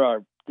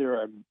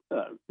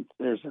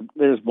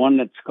one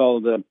that's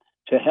called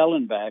To Hell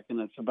and Back,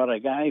 and it's about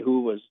a guy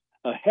who was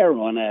a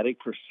heroin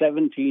addict for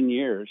 17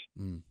 years,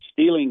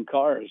 stealing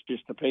cars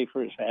just to pay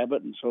for his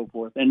habit and so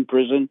forth, in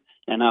prison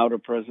and out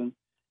of prison.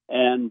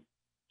 And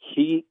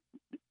he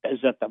is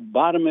at the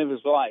bottom of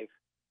his life,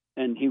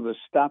 and he was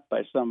stopped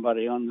by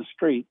somebody on the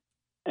street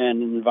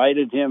and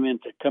invited him in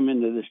to come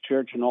into this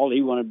church, and all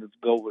he wanted to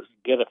go was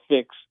get a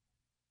fix.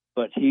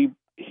 But he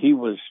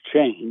was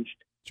changed.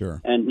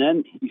 Sure. And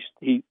then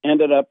he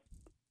ended up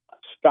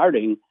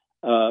starting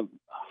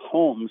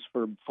homes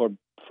for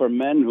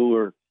men who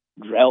were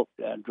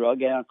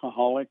drug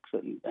alcoholics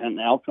and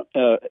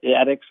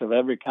addicts of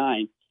every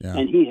kind. Yeah.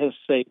 And he has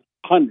saved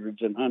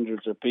hundreds and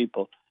hundreds of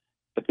people,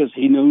 because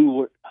he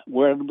knew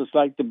where it was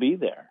like to be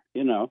there,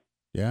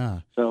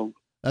 Yeah. So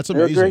that's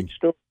amazing. They're great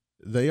stories.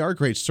 They are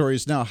great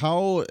stories. Now,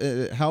 how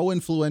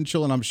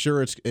influential, and I'm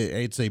sure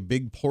it's a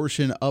big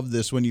portion of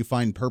this, when you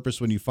find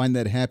purpose, when you find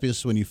that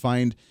happiness, when you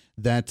find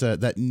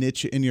that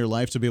niche in your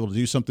life to be able to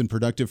do something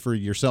productive for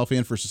yourself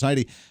and for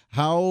society.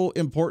 How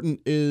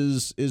important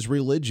is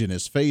religion,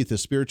 is faith,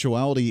 is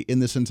spirituality in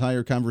this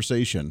entire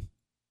conversation?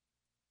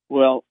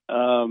 Well,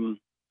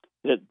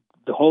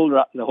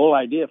 the whole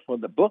idea for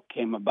the book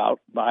came about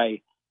by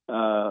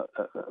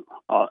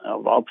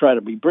I'll try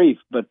to be brief,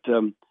 but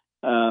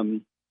I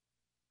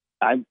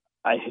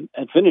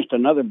had finished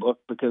another book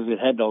because it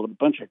had a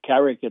bunch of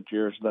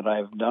caricatures that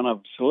I've done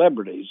of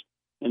celebrities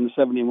in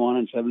 71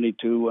 and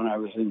 72 when I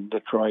was in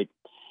Detroit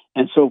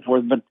and so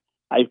forth. But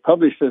I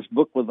published this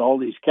book with all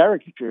these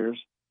caricatures,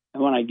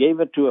 and when I gave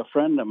it to a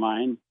friend of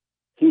mine,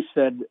 he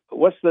said,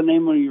 "What's the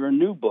name of your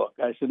new book?"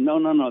 I said,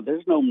 No.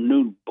 There's no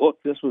new book.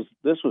 This was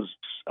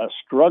a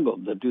struggle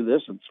to do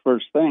this. It's the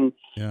first thing.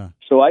 Yeah.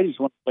 So I just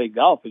want to play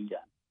golf again.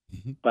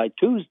 Mm-hmm. By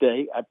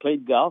Tuesday, I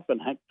played golf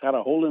and got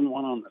a hole in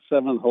one on the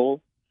 7th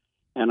hole,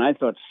 and I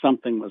thought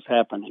something was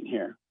happening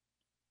here.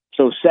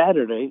 So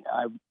Saturday,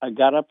 I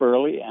got up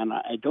early, and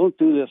I don't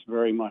do this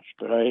very much,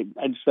 but I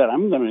said,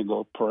 I'm going to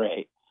go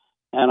pray.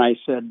 And I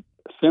said,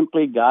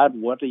 simply, God,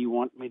 what do you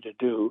want me to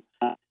do?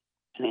 And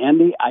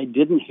Andy, I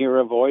didn't hear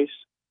a voice,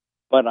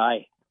 but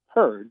I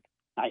heard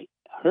I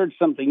heard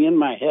something in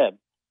my head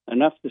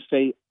enough to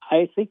say,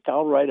 I think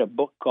I'll write a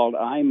book called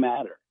I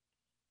Matter.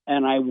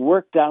 And I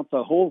worked out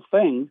the whole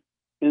thing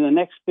in the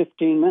next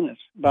 15 minutes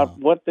about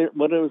what it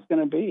was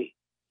going to be.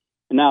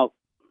 Now,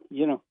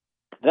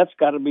 that's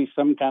got to be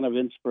some kind of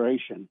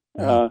inspiration.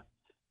 I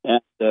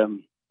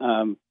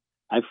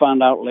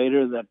found out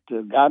later that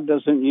God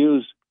doesn't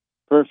use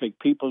perfect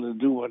people to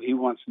do what he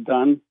wants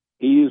done.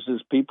 He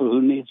uses people who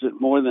needs it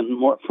more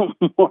than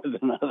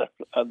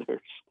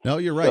others. No,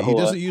 you're right. He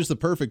doesn't use the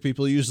perfect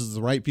people. He uses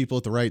the right people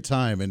at the right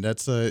time. And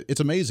that's it's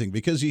amazing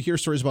because you hear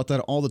stories about that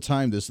all the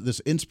time.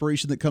 This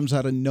inspiration that comes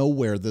out of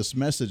nowhere, this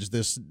message,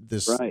 this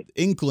right.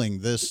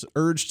 inkling, this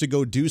urge to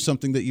go do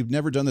something that you've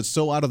never done that's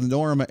so out of the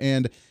norm.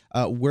 And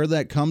where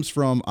that comes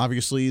from,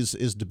 obviously,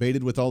 is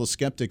debated with all the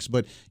skeptics.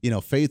 But,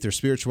 faith or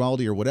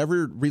spirituality or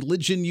whatever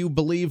religion you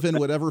believe in,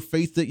 whatever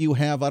faith that you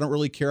have, I don't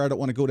really care. I don't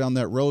want to go down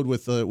that road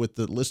with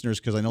the listeners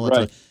because I know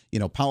that's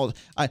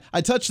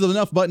I touched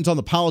enough buttons on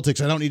the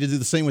politics. I don't need to do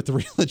the same with the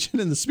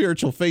religion and the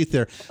spiritual faith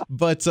there.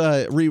 But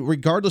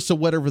regardless of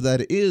whatever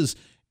that is,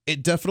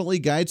 it definitely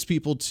guides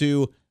people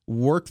to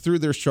work through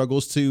their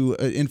struggles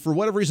and for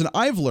whatever reason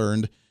I've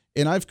learned.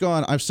 And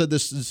I've said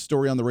this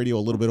story on the radio a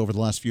little bit over the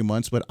last few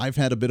months, but I've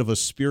had a bit of a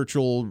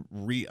spiritual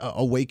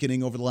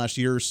awakening over the last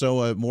year or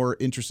so, more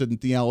interested in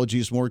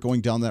theologies, more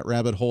going down that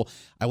rabbit hole.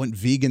 I went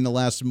vegan the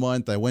last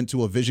month. I went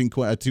to a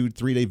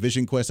 3-day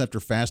vision quest after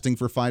fasting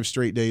for 5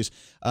 straight days.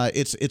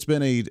 It's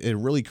been a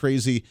really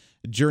crazy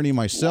journey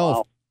myself.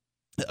 Wow.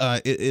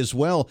 As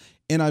well.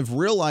 And I've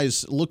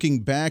realized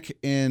looking back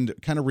and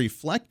kind of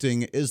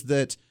reflecting is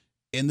that,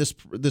 and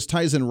this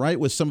ties in right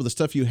with some of the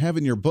stuff you have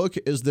in your book,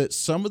 is that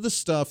some of the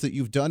stuff that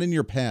you've done in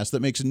your past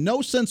that makes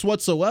no sense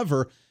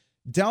whatsoever,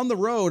 down the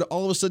road,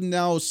 all of a sudden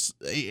now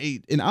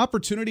an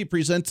opportunity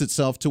presents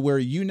itself to where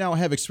you now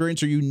have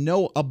experience or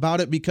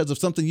about it because of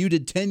something you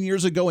did 10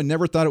 years ago and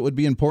never thought it would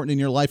be important in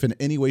your life in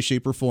any way,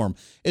 shape, or form.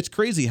 It's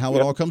crazy how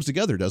it all comes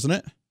together, doesn't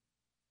it?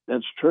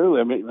 That's true.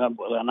 I mean,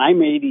 and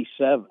I'm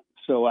 87,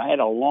 so I had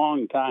a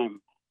long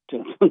time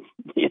to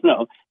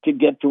to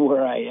get to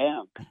where I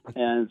am.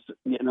 And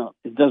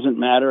it doesn't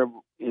matter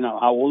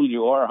how old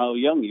you are, how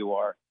young you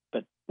are,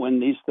 but when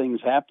these things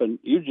happen,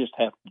 you just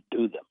have to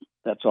do them.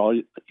 That's all.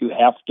 You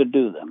have to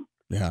do them.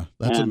 Yeah,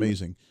 that's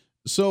amazing.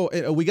 So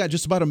we got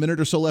just about a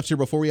minute or so left here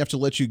before we have to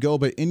let you go.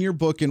 But in your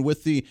book and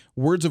with the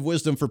words of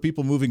wisdom for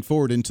people moving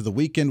forward into the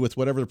weekend with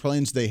whatever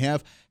plans they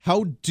have,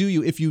 how do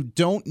you, if you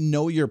don't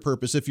know your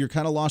purpose, if you're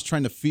kind of lost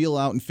trying to feel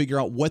out and figure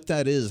out what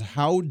that is,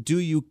 how do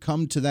you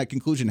come to that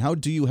conclusion? How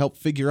do you help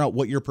figure out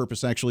what your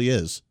purpose actually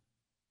is?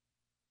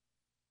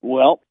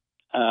 Well,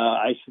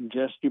 I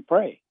suggest you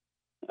pray.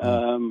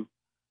 But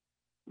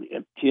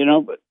if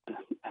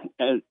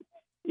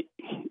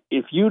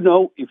you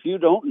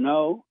don't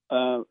know,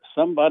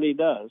 somebody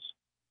does,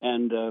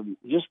 and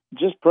just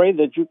pray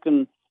that you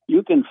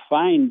can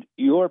find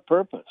your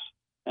purpose.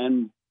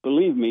 And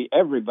believe me,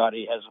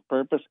 everybody has a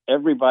purpose.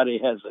 Everybody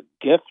has a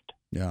gift.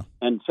 Yeah.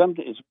 And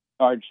it's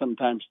hard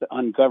sometimes to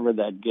uncover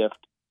that gift,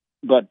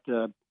 but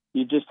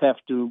you just have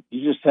to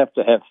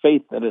have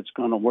faith that it's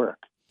going to work.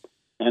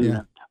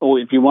 And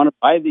if you want to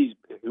buy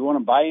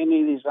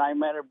any of these I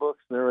Matter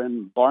books, they're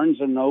in Barnes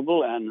and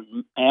Noble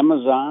and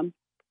Amazon.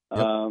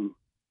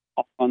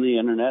 On the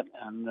internet,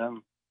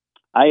 and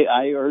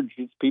I urge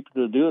these people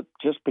to do it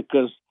just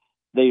because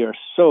they are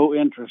so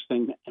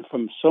interesting and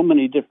from so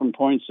many different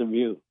points of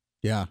view.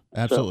 Yeah,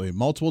 absolutely.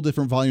 Multiple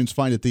different volumes.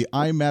 Find it. The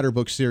I Matter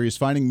book series,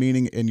 Finding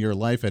Meaning in Your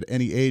Life at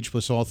Any Age,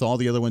 plus all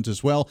the other ones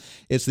as well.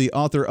 It's the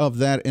author of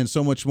that and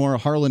so much more,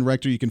 Harlan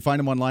Rector. You can find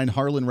him online,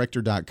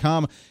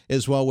 harlanrector.com,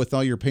 as well with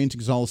all your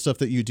paintings, all the stuff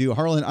that you do.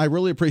 Harlan, I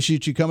really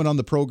appreciate you coming on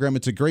the program.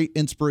 It's a great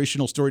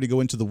inspirational story to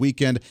go into the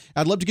weekend.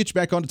 I'd love to get you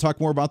back on to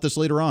talk more about this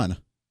later on.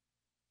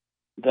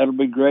 That'll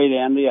be great,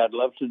 Andy. I'd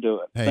love to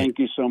do it. Hey. Thank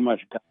you so much.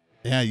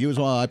 Yeah, you as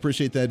well. I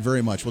appreciate that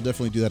very much. We'll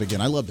definitely do that again.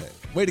 I love that.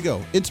 Way to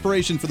go.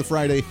 Inspiration for the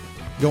Friday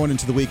going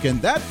into the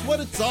weekend. That's what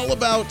it's all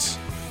about.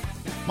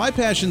 My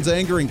passion's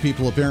angering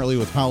people, apparently,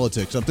 with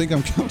politics. I think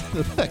I'm coming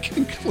to that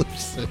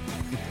conclusion.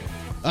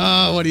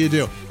 What do you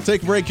do?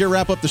 Take a break here,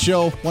 wrap up the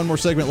show. One more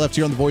segment left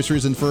here on The Voice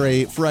Reason for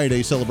a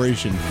Friday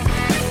celebration.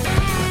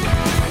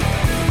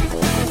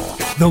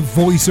 The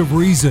Voice of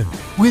Reason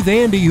with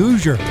Andy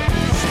Hoosier.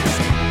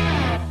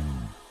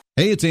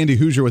 Hey, it's Andy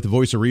Hoosier with The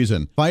Voice of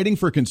Reason. Fighting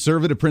for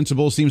conservative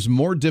principles seems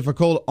more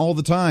difficult all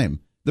the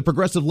time. The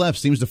progressive left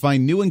seems to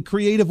find new and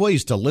creative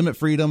ways to limit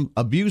freedom,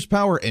 abuse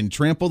power, and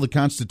trample the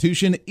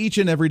Constitution each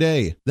and every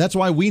day. That's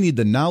why we need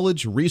the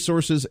knowledge,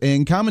 resources,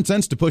 and common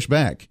sense to push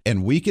back,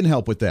 and we can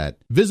help with that.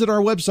 Visit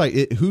our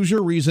website at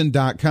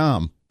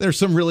HoosierReason.com. There's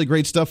some really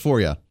great stuff for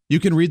you. You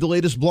can read the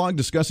latest blog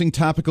discussing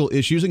topical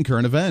issues and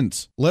current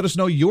events. Let us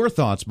know your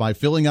thoughts by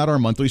filling out our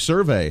monthly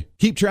survey.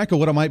 Keep track of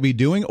what I might be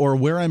doing or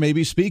where I may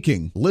be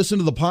speaking. Listen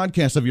to the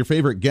podcast of your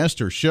favorite guest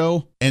or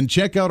show. And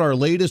check out our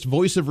latest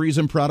Voice of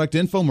Reason product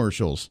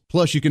infomercials.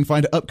 Plus, you can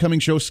find upcoming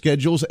show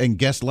schedules and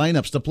guest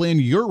lineups to plan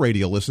your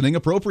radio listening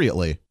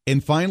appropriately.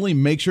 And finally,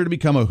 make sure to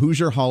become a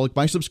Hoosier-holic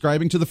by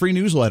subscribing to the free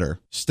newsletter.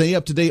 Stay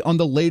up to date on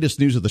the latest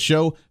news of the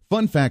show,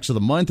 fun facts of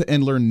the month,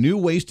 and learn new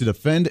ways to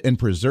defend and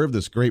preserve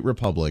this great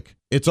republic.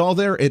 It's all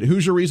there at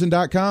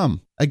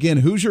HoosierReason.com.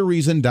 Again,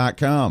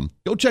 HoosierReason.com.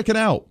 Go check it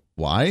out.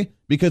 Why?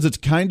 Because it's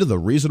kind of the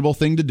reasonable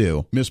thing to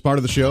do. Miss part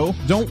of the show?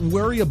 Don't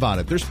worry about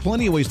it. There's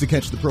plenty of ways to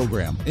catch the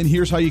program. And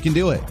here's how you can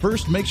do it.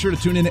 First, make sure to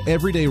tune in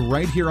every day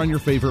right here on your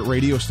favorite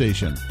radio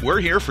station. We're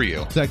here for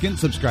you. Second,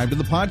 subscribe to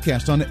the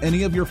podcast on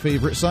any of your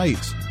favorite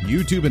sites.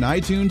 YouTube and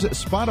iTunes,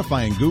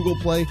 Spotify and Google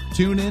Play,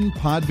 TuneIn,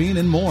 Podbean,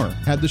 and more.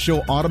 Have the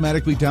show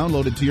automatically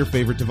downloaded to your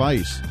favorite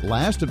device.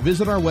 Last,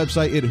 visit our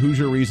website at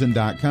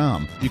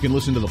HoosierReason.com. You can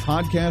listen to the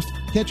podcast,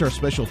 catch our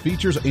special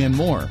features, and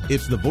more.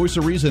 It's the voice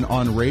of reason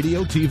on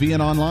radio, TV,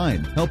 and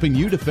online, helping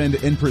you defend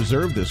and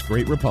preserve this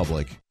great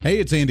republic. Hey,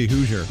 it's Andy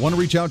Hoosier. Want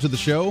to reach out to the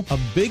show? A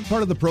big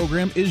part of the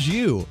program is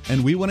you,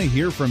 and we want to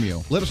hear from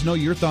you. Let us know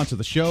your thoughts of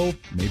the show,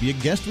 maybe a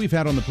guest we've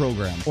had on the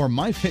program, or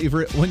my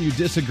favorite, when you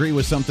disagree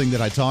with something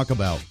that I talk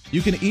about.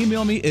 You can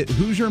email me at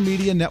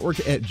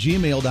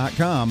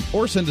HoosierMediaNetwork@gmail.com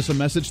or send us a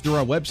message through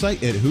our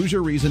website at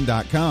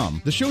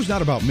HoosierReason.com. The show's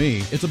not about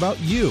me, it's about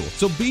you.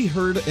 So be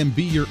heard and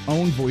be your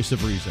own voice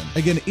of reason.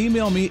 Again,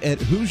 email me at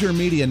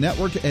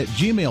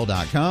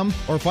HoosierMediaNetwork@gmail.com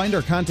or find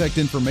our contact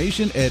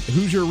information at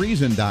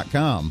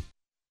HoosierReason.com.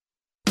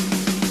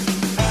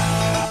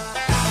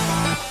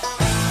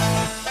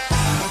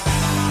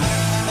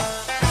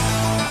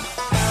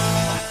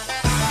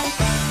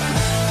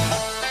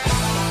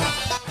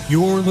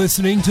 You're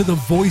listening to the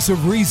Voice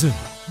of Reason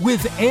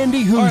with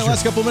Andy Hoosier. All right,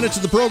 last couple minutes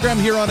of the program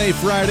here on a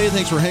Friday.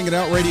 Thanks for hanging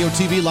out. Radio,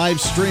 TV,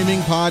 live streaming,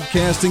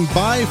 podcasting.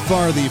 By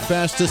far the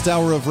fastest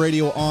hour of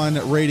radio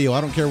on radio.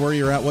 I don't care where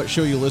you're at, what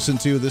show you listen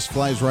to. This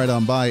flies right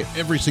on by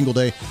every single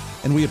day.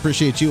 And we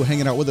appreciate you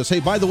hanging out with us.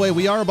 Hey, by the way,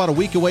 we are about a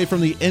week away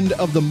from the end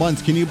of the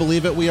month. Can you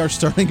believe it? We are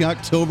starting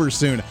October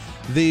soon.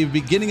 The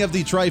beginning of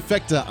the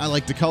trifecta, I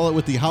like to call it,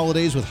 with the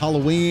holidays, with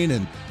Halloween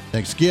and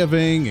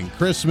Thanksgiving and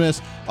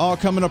Christmas, all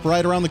coming up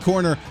right around the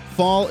corner.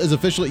 Fall is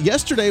officially,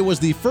 yesterday was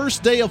the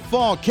first day of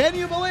fall. Can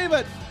you believe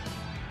it?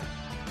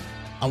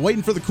 I'm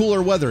waiting for the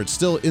cooler weather. It's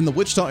still in the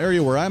Wichita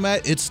area where I'm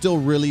at. It's still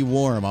really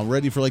warm. I'm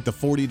ready for like the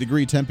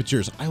 40-degree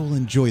temperatures. I will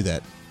enjoy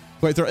that.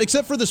 Quite thorough,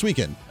 except for this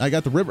weekend. I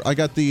got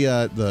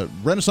the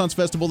Renaissance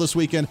Festival this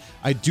weekend.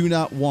 I do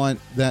not want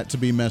that to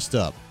be messed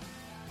up.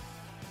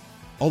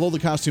 Although the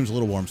costume's a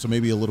little warm, so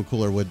maybe a little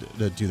cooler would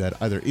do that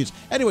either.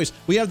 Anyways,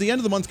 we have the end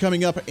of the month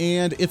coming up,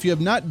 and if you have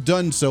not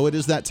done so, it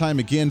is that time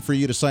again for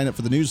you to sign up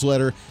for the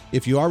newsletter.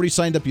 If you already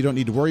signed up, you don't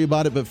need to worry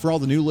about it, but for all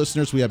the new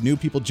listeners, we have new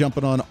people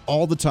jumping on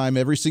all the time,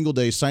 every single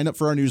day. Sign up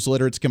for our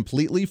newsletter. It's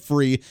completely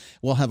free.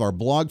 We'll have our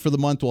blog for the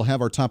month. We'll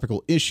have our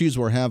topical issues.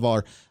 We'll have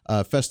our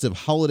festive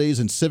holidays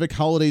and civic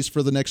holidays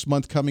for the next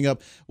month coming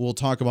up. We'll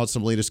talk about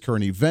some latest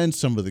current events,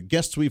 some of the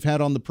guests we've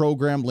had on the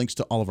program, links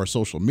to all of our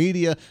social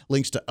media,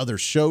 links to other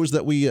shows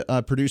that we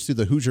produce through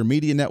the Hoosier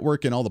Media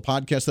Network and all the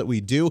podcasts that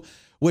we do,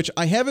 which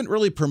I haven't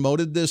really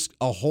promoted this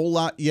a whole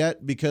lot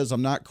yet because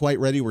I'm not quite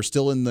ready. We're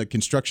still in the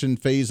construction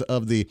phase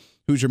of the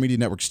Hoosier Media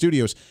Network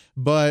studios,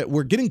 but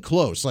we're getting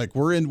close. Like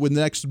we're in with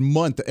next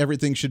month,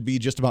 everything should be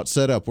just about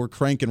set up. We're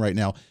cranking right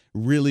now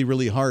really,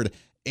 really hard.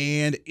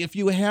 And if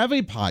you have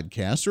a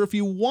podcast or if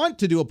you want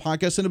to do a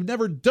podcast and have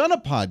never done a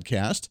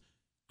podcast,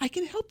 I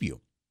can help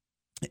you.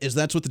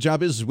 That's what the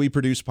job is we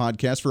produce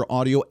podcasts for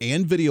audio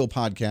and video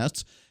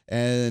podcasts.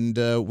 And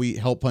we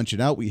help punch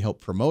it out. We help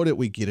promote it.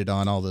 We get it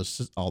on all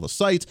the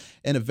sites.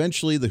 And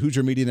eventually, the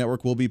Hoosier Media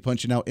Network will be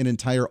punching out an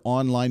entire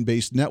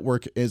online-based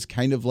network as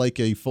kind of like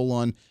a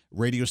full-on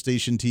radio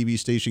station, TV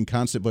station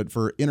concept, but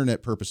for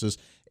internet purposes.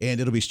 And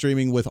it'll be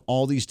streaming with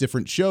all these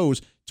different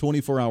shows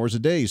 24 hours a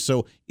day.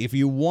 So if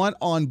you want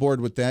on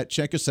board with that,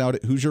 check us out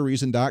at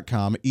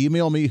HoosierReason.com.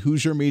 Email me,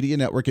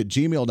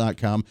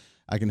 HoosierMediaNetwork@gmail.com.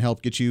 I can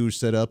help get you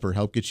set up or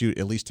help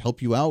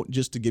you out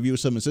just to give you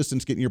some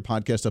assistance getting your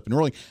podcast up and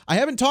rolling. I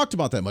haven't talked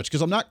about that much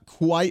because I'm not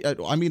quite,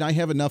 I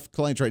have enough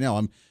clients right now.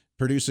 I'm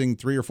producing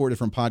 3 or 4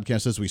 different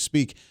podcasts as we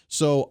speak.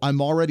 So I'm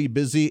already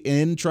busy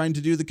in trying to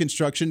do the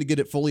construction to get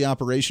it fully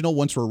operational.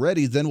 Once we're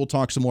ready, then we'll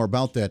talk some more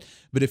about that.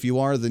 But if you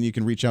are, then you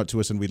can reach out to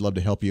us and we'd love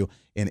to help you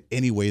in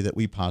any way that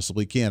we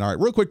possibly can. All right,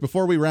 real quick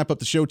before we wrap up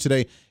the show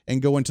today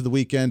and go into the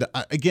weekend,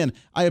 again,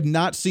 I have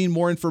not seen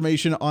more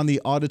information on the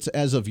audits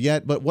as of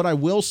yet, but what I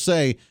will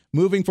say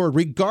moving forward,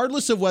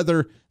 regardless of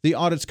whether the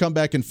audits come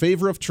back in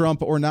favor of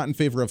Trump or not in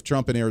favor of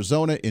Trump in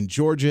Arizona, in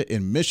Georgia,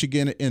 in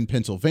Michigan, in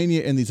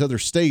Pennsylvania, in these other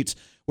states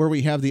where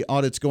we have the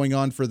audits going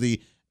on for the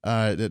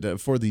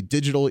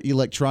digital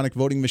electronic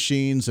voting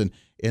machines and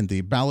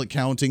the ballot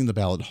counting, the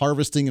ballot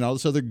harvesting, and all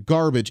this other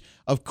garbage,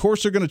 of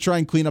course they're going to try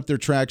and clean up their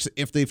tracks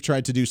if they've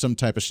tried to do some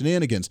type of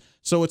shenanigans.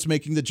 So it's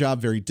making the job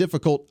very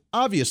difficult,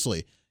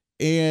 obviously.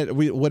 And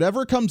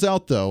whatever comes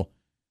out, though,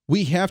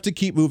 we have to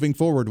keep moving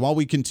forward. While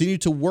we continue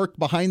to work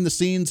behind the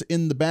scenes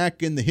in the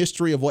back in the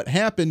history of what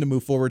happened to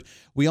move forward,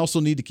 we also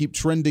need to keep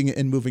trending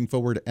and moving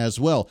forward as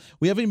well.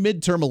 We have a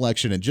midterm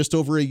election in just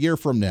over a year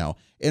from now.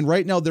 And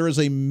right now there is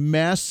a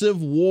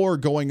massive war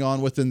going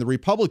on within the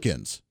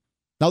Republicans.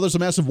 Now, there's a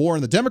massive war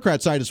on the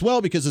Democrat side as well,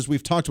 because as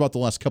we've talked about the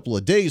last couple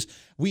of days,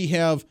 we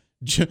have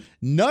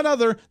none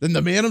other than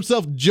the man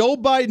himself, Joe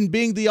Biden,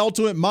 being the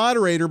ultimate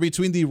moderator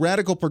between the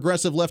radical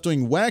progressive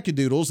left-wing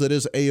wackadoodles, that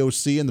is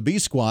AOC and the B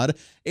Squad,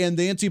 and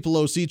Nancy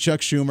Pelosi, Chuck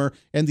Schumer,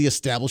 and the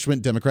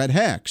establishment Democrat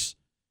hacks.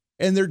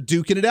 And they're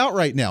duking it out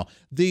right now.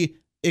 The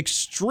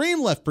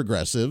extreme left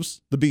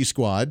progressives, the B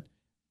Squad,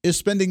 is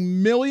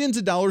spending millions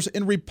of dollars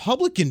in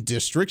Republican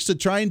districts to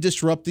try and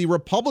disrupt the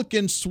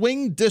Republican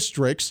swing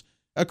districts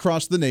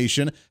across the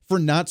nation for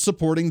not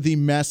supporting the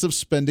massive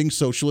spending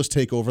socialist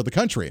takeover of the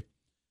country.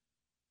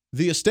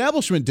 The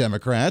establishment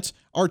Democrats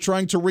are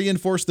trying to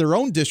reinforce their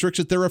own districts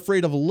that they're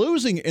afraid of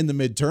losing in the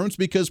midterms,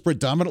 because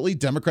predominantly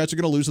Democrats are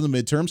going to lose in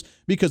the midterms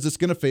because it's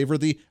going to favor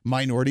the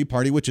minority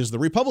party, which is the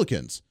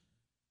Republicans.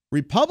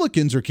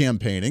 Republicans are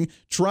campaigning,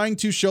 trying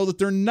to show that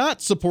they're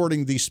not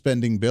supporting these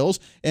spending bills,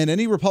 and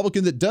any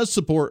Republican that does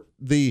support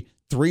the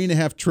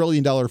 $3.5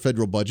 trillion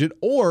federal budget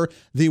or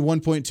the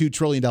 $1.2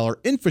 trillion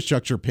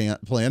infrastructure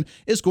plan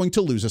is going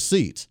to lose a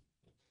seat.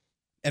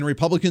 And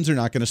Republicans are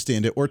not going to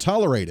stand it or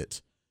tolerate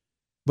it.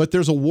 But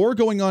there's a war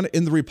going on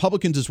in the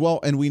Republicans as well,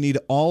 and we need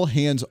all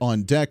hands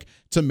on deck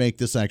to make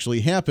this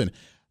actually happen.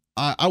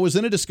 I was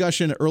in a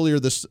discussion earlier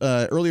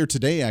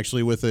today,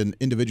 actually, with an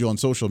individual on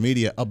social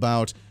media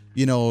about,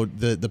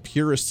 the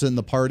purists in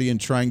the party and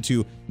trying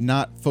to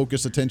not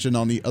focus attention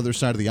on the other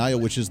side of the aisle,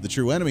 which is the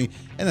true enemy.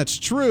 And that's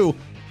true.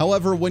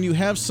 However, when you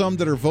have some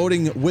that are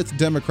voting with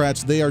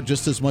Democrats, they are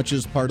just as much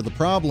as part of the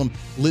problem.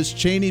 Liz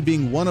Cheney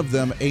being one of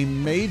them, a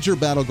major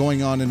battle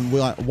going on in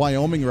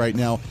Wyoming right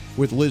now,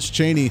 with Liz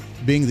Cheney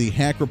being the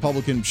hack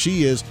Republican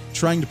she is,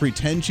 trying to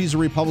pretend she's a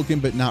Republican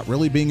but not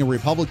really being a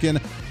Republican,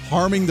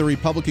 harming the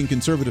Republican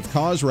conservative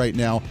cause right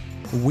now.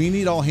 We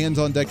need all hands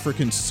on deck for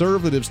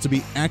conservatives to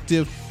be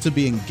active, to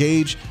be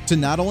engaged, to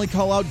not only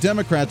call out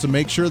Democrats and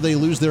make sure they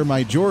lose their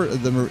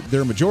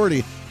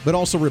majority, but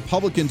also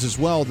Republicans as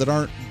well that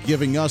aren't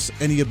giving us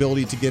any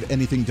ability to get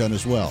anything done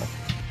as well.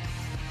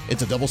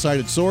 It's a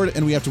double-sided sword,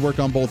 and we have to work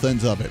on both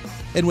ends of it.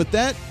 And with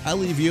that, I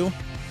leave you.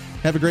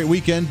 Have a great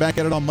weekend. Back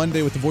at it on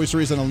Monday with the Voice of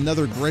Reason.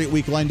 Another great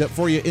week lined up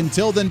for you.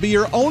 Until then, be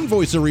your own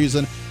Voice of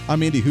Reason.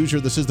 I'm Andy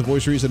Hoosier. This is the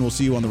Voice of Reason. We'll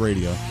see you on the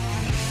radio.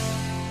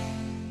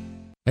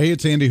 Hey,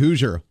 it's Andy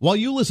Hoosier. While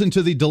you listen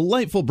to the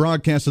delightful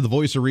broadcast of the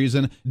Voice of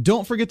Reason,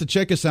 don't forget to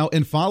check us out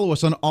and follow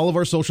us on all of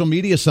our social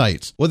media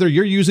sites. Whether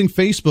you're using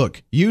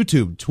Facebook,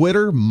 YouTube,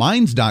 Twitter,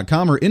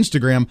 Minds.com, or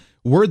Instagram,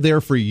 we're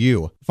there for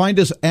you. Find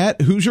us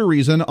at Hoosier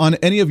Reason on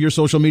any of your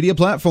social media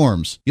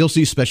platforms. You'll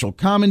see special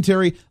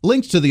commentary,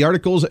 links to the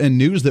articles and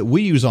news that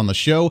we use on the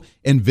show,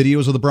 and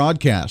videos of the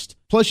broadcast.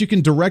 Plus, you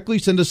can directly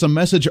send us a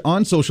message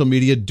on social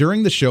media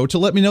during the show to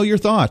let me know your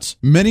thoughts.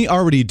 Many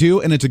already do,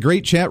 and it's a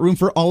great chat room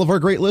for all of our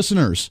great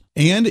listeners.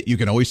 And you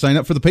can always sign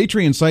up for the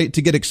Patreon site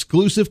to get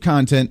exclusive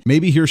content,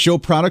 maybe hear show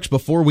products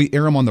before we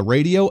air them on the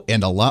radio,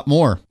 and a lot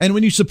more. And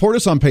when you support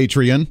us on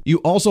Patreon, you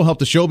also help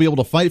the show be able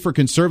to fight for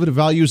conservative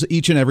values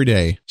each and every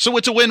day. So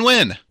it's a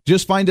win-win.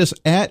 Just find us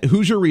at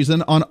Hoosier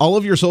Reason on all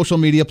of your social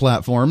media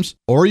platforms,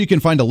 or you can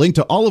find a link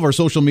to all of our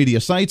social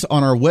media sites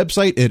on our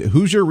website at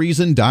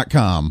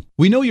HoosierReason.com.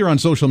 We know you're on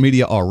social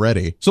media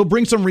already, so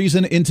bring some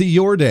reason into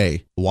your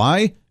day.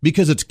 Why?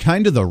 Because it's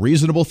kind of the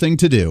reasonable thing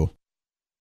to do.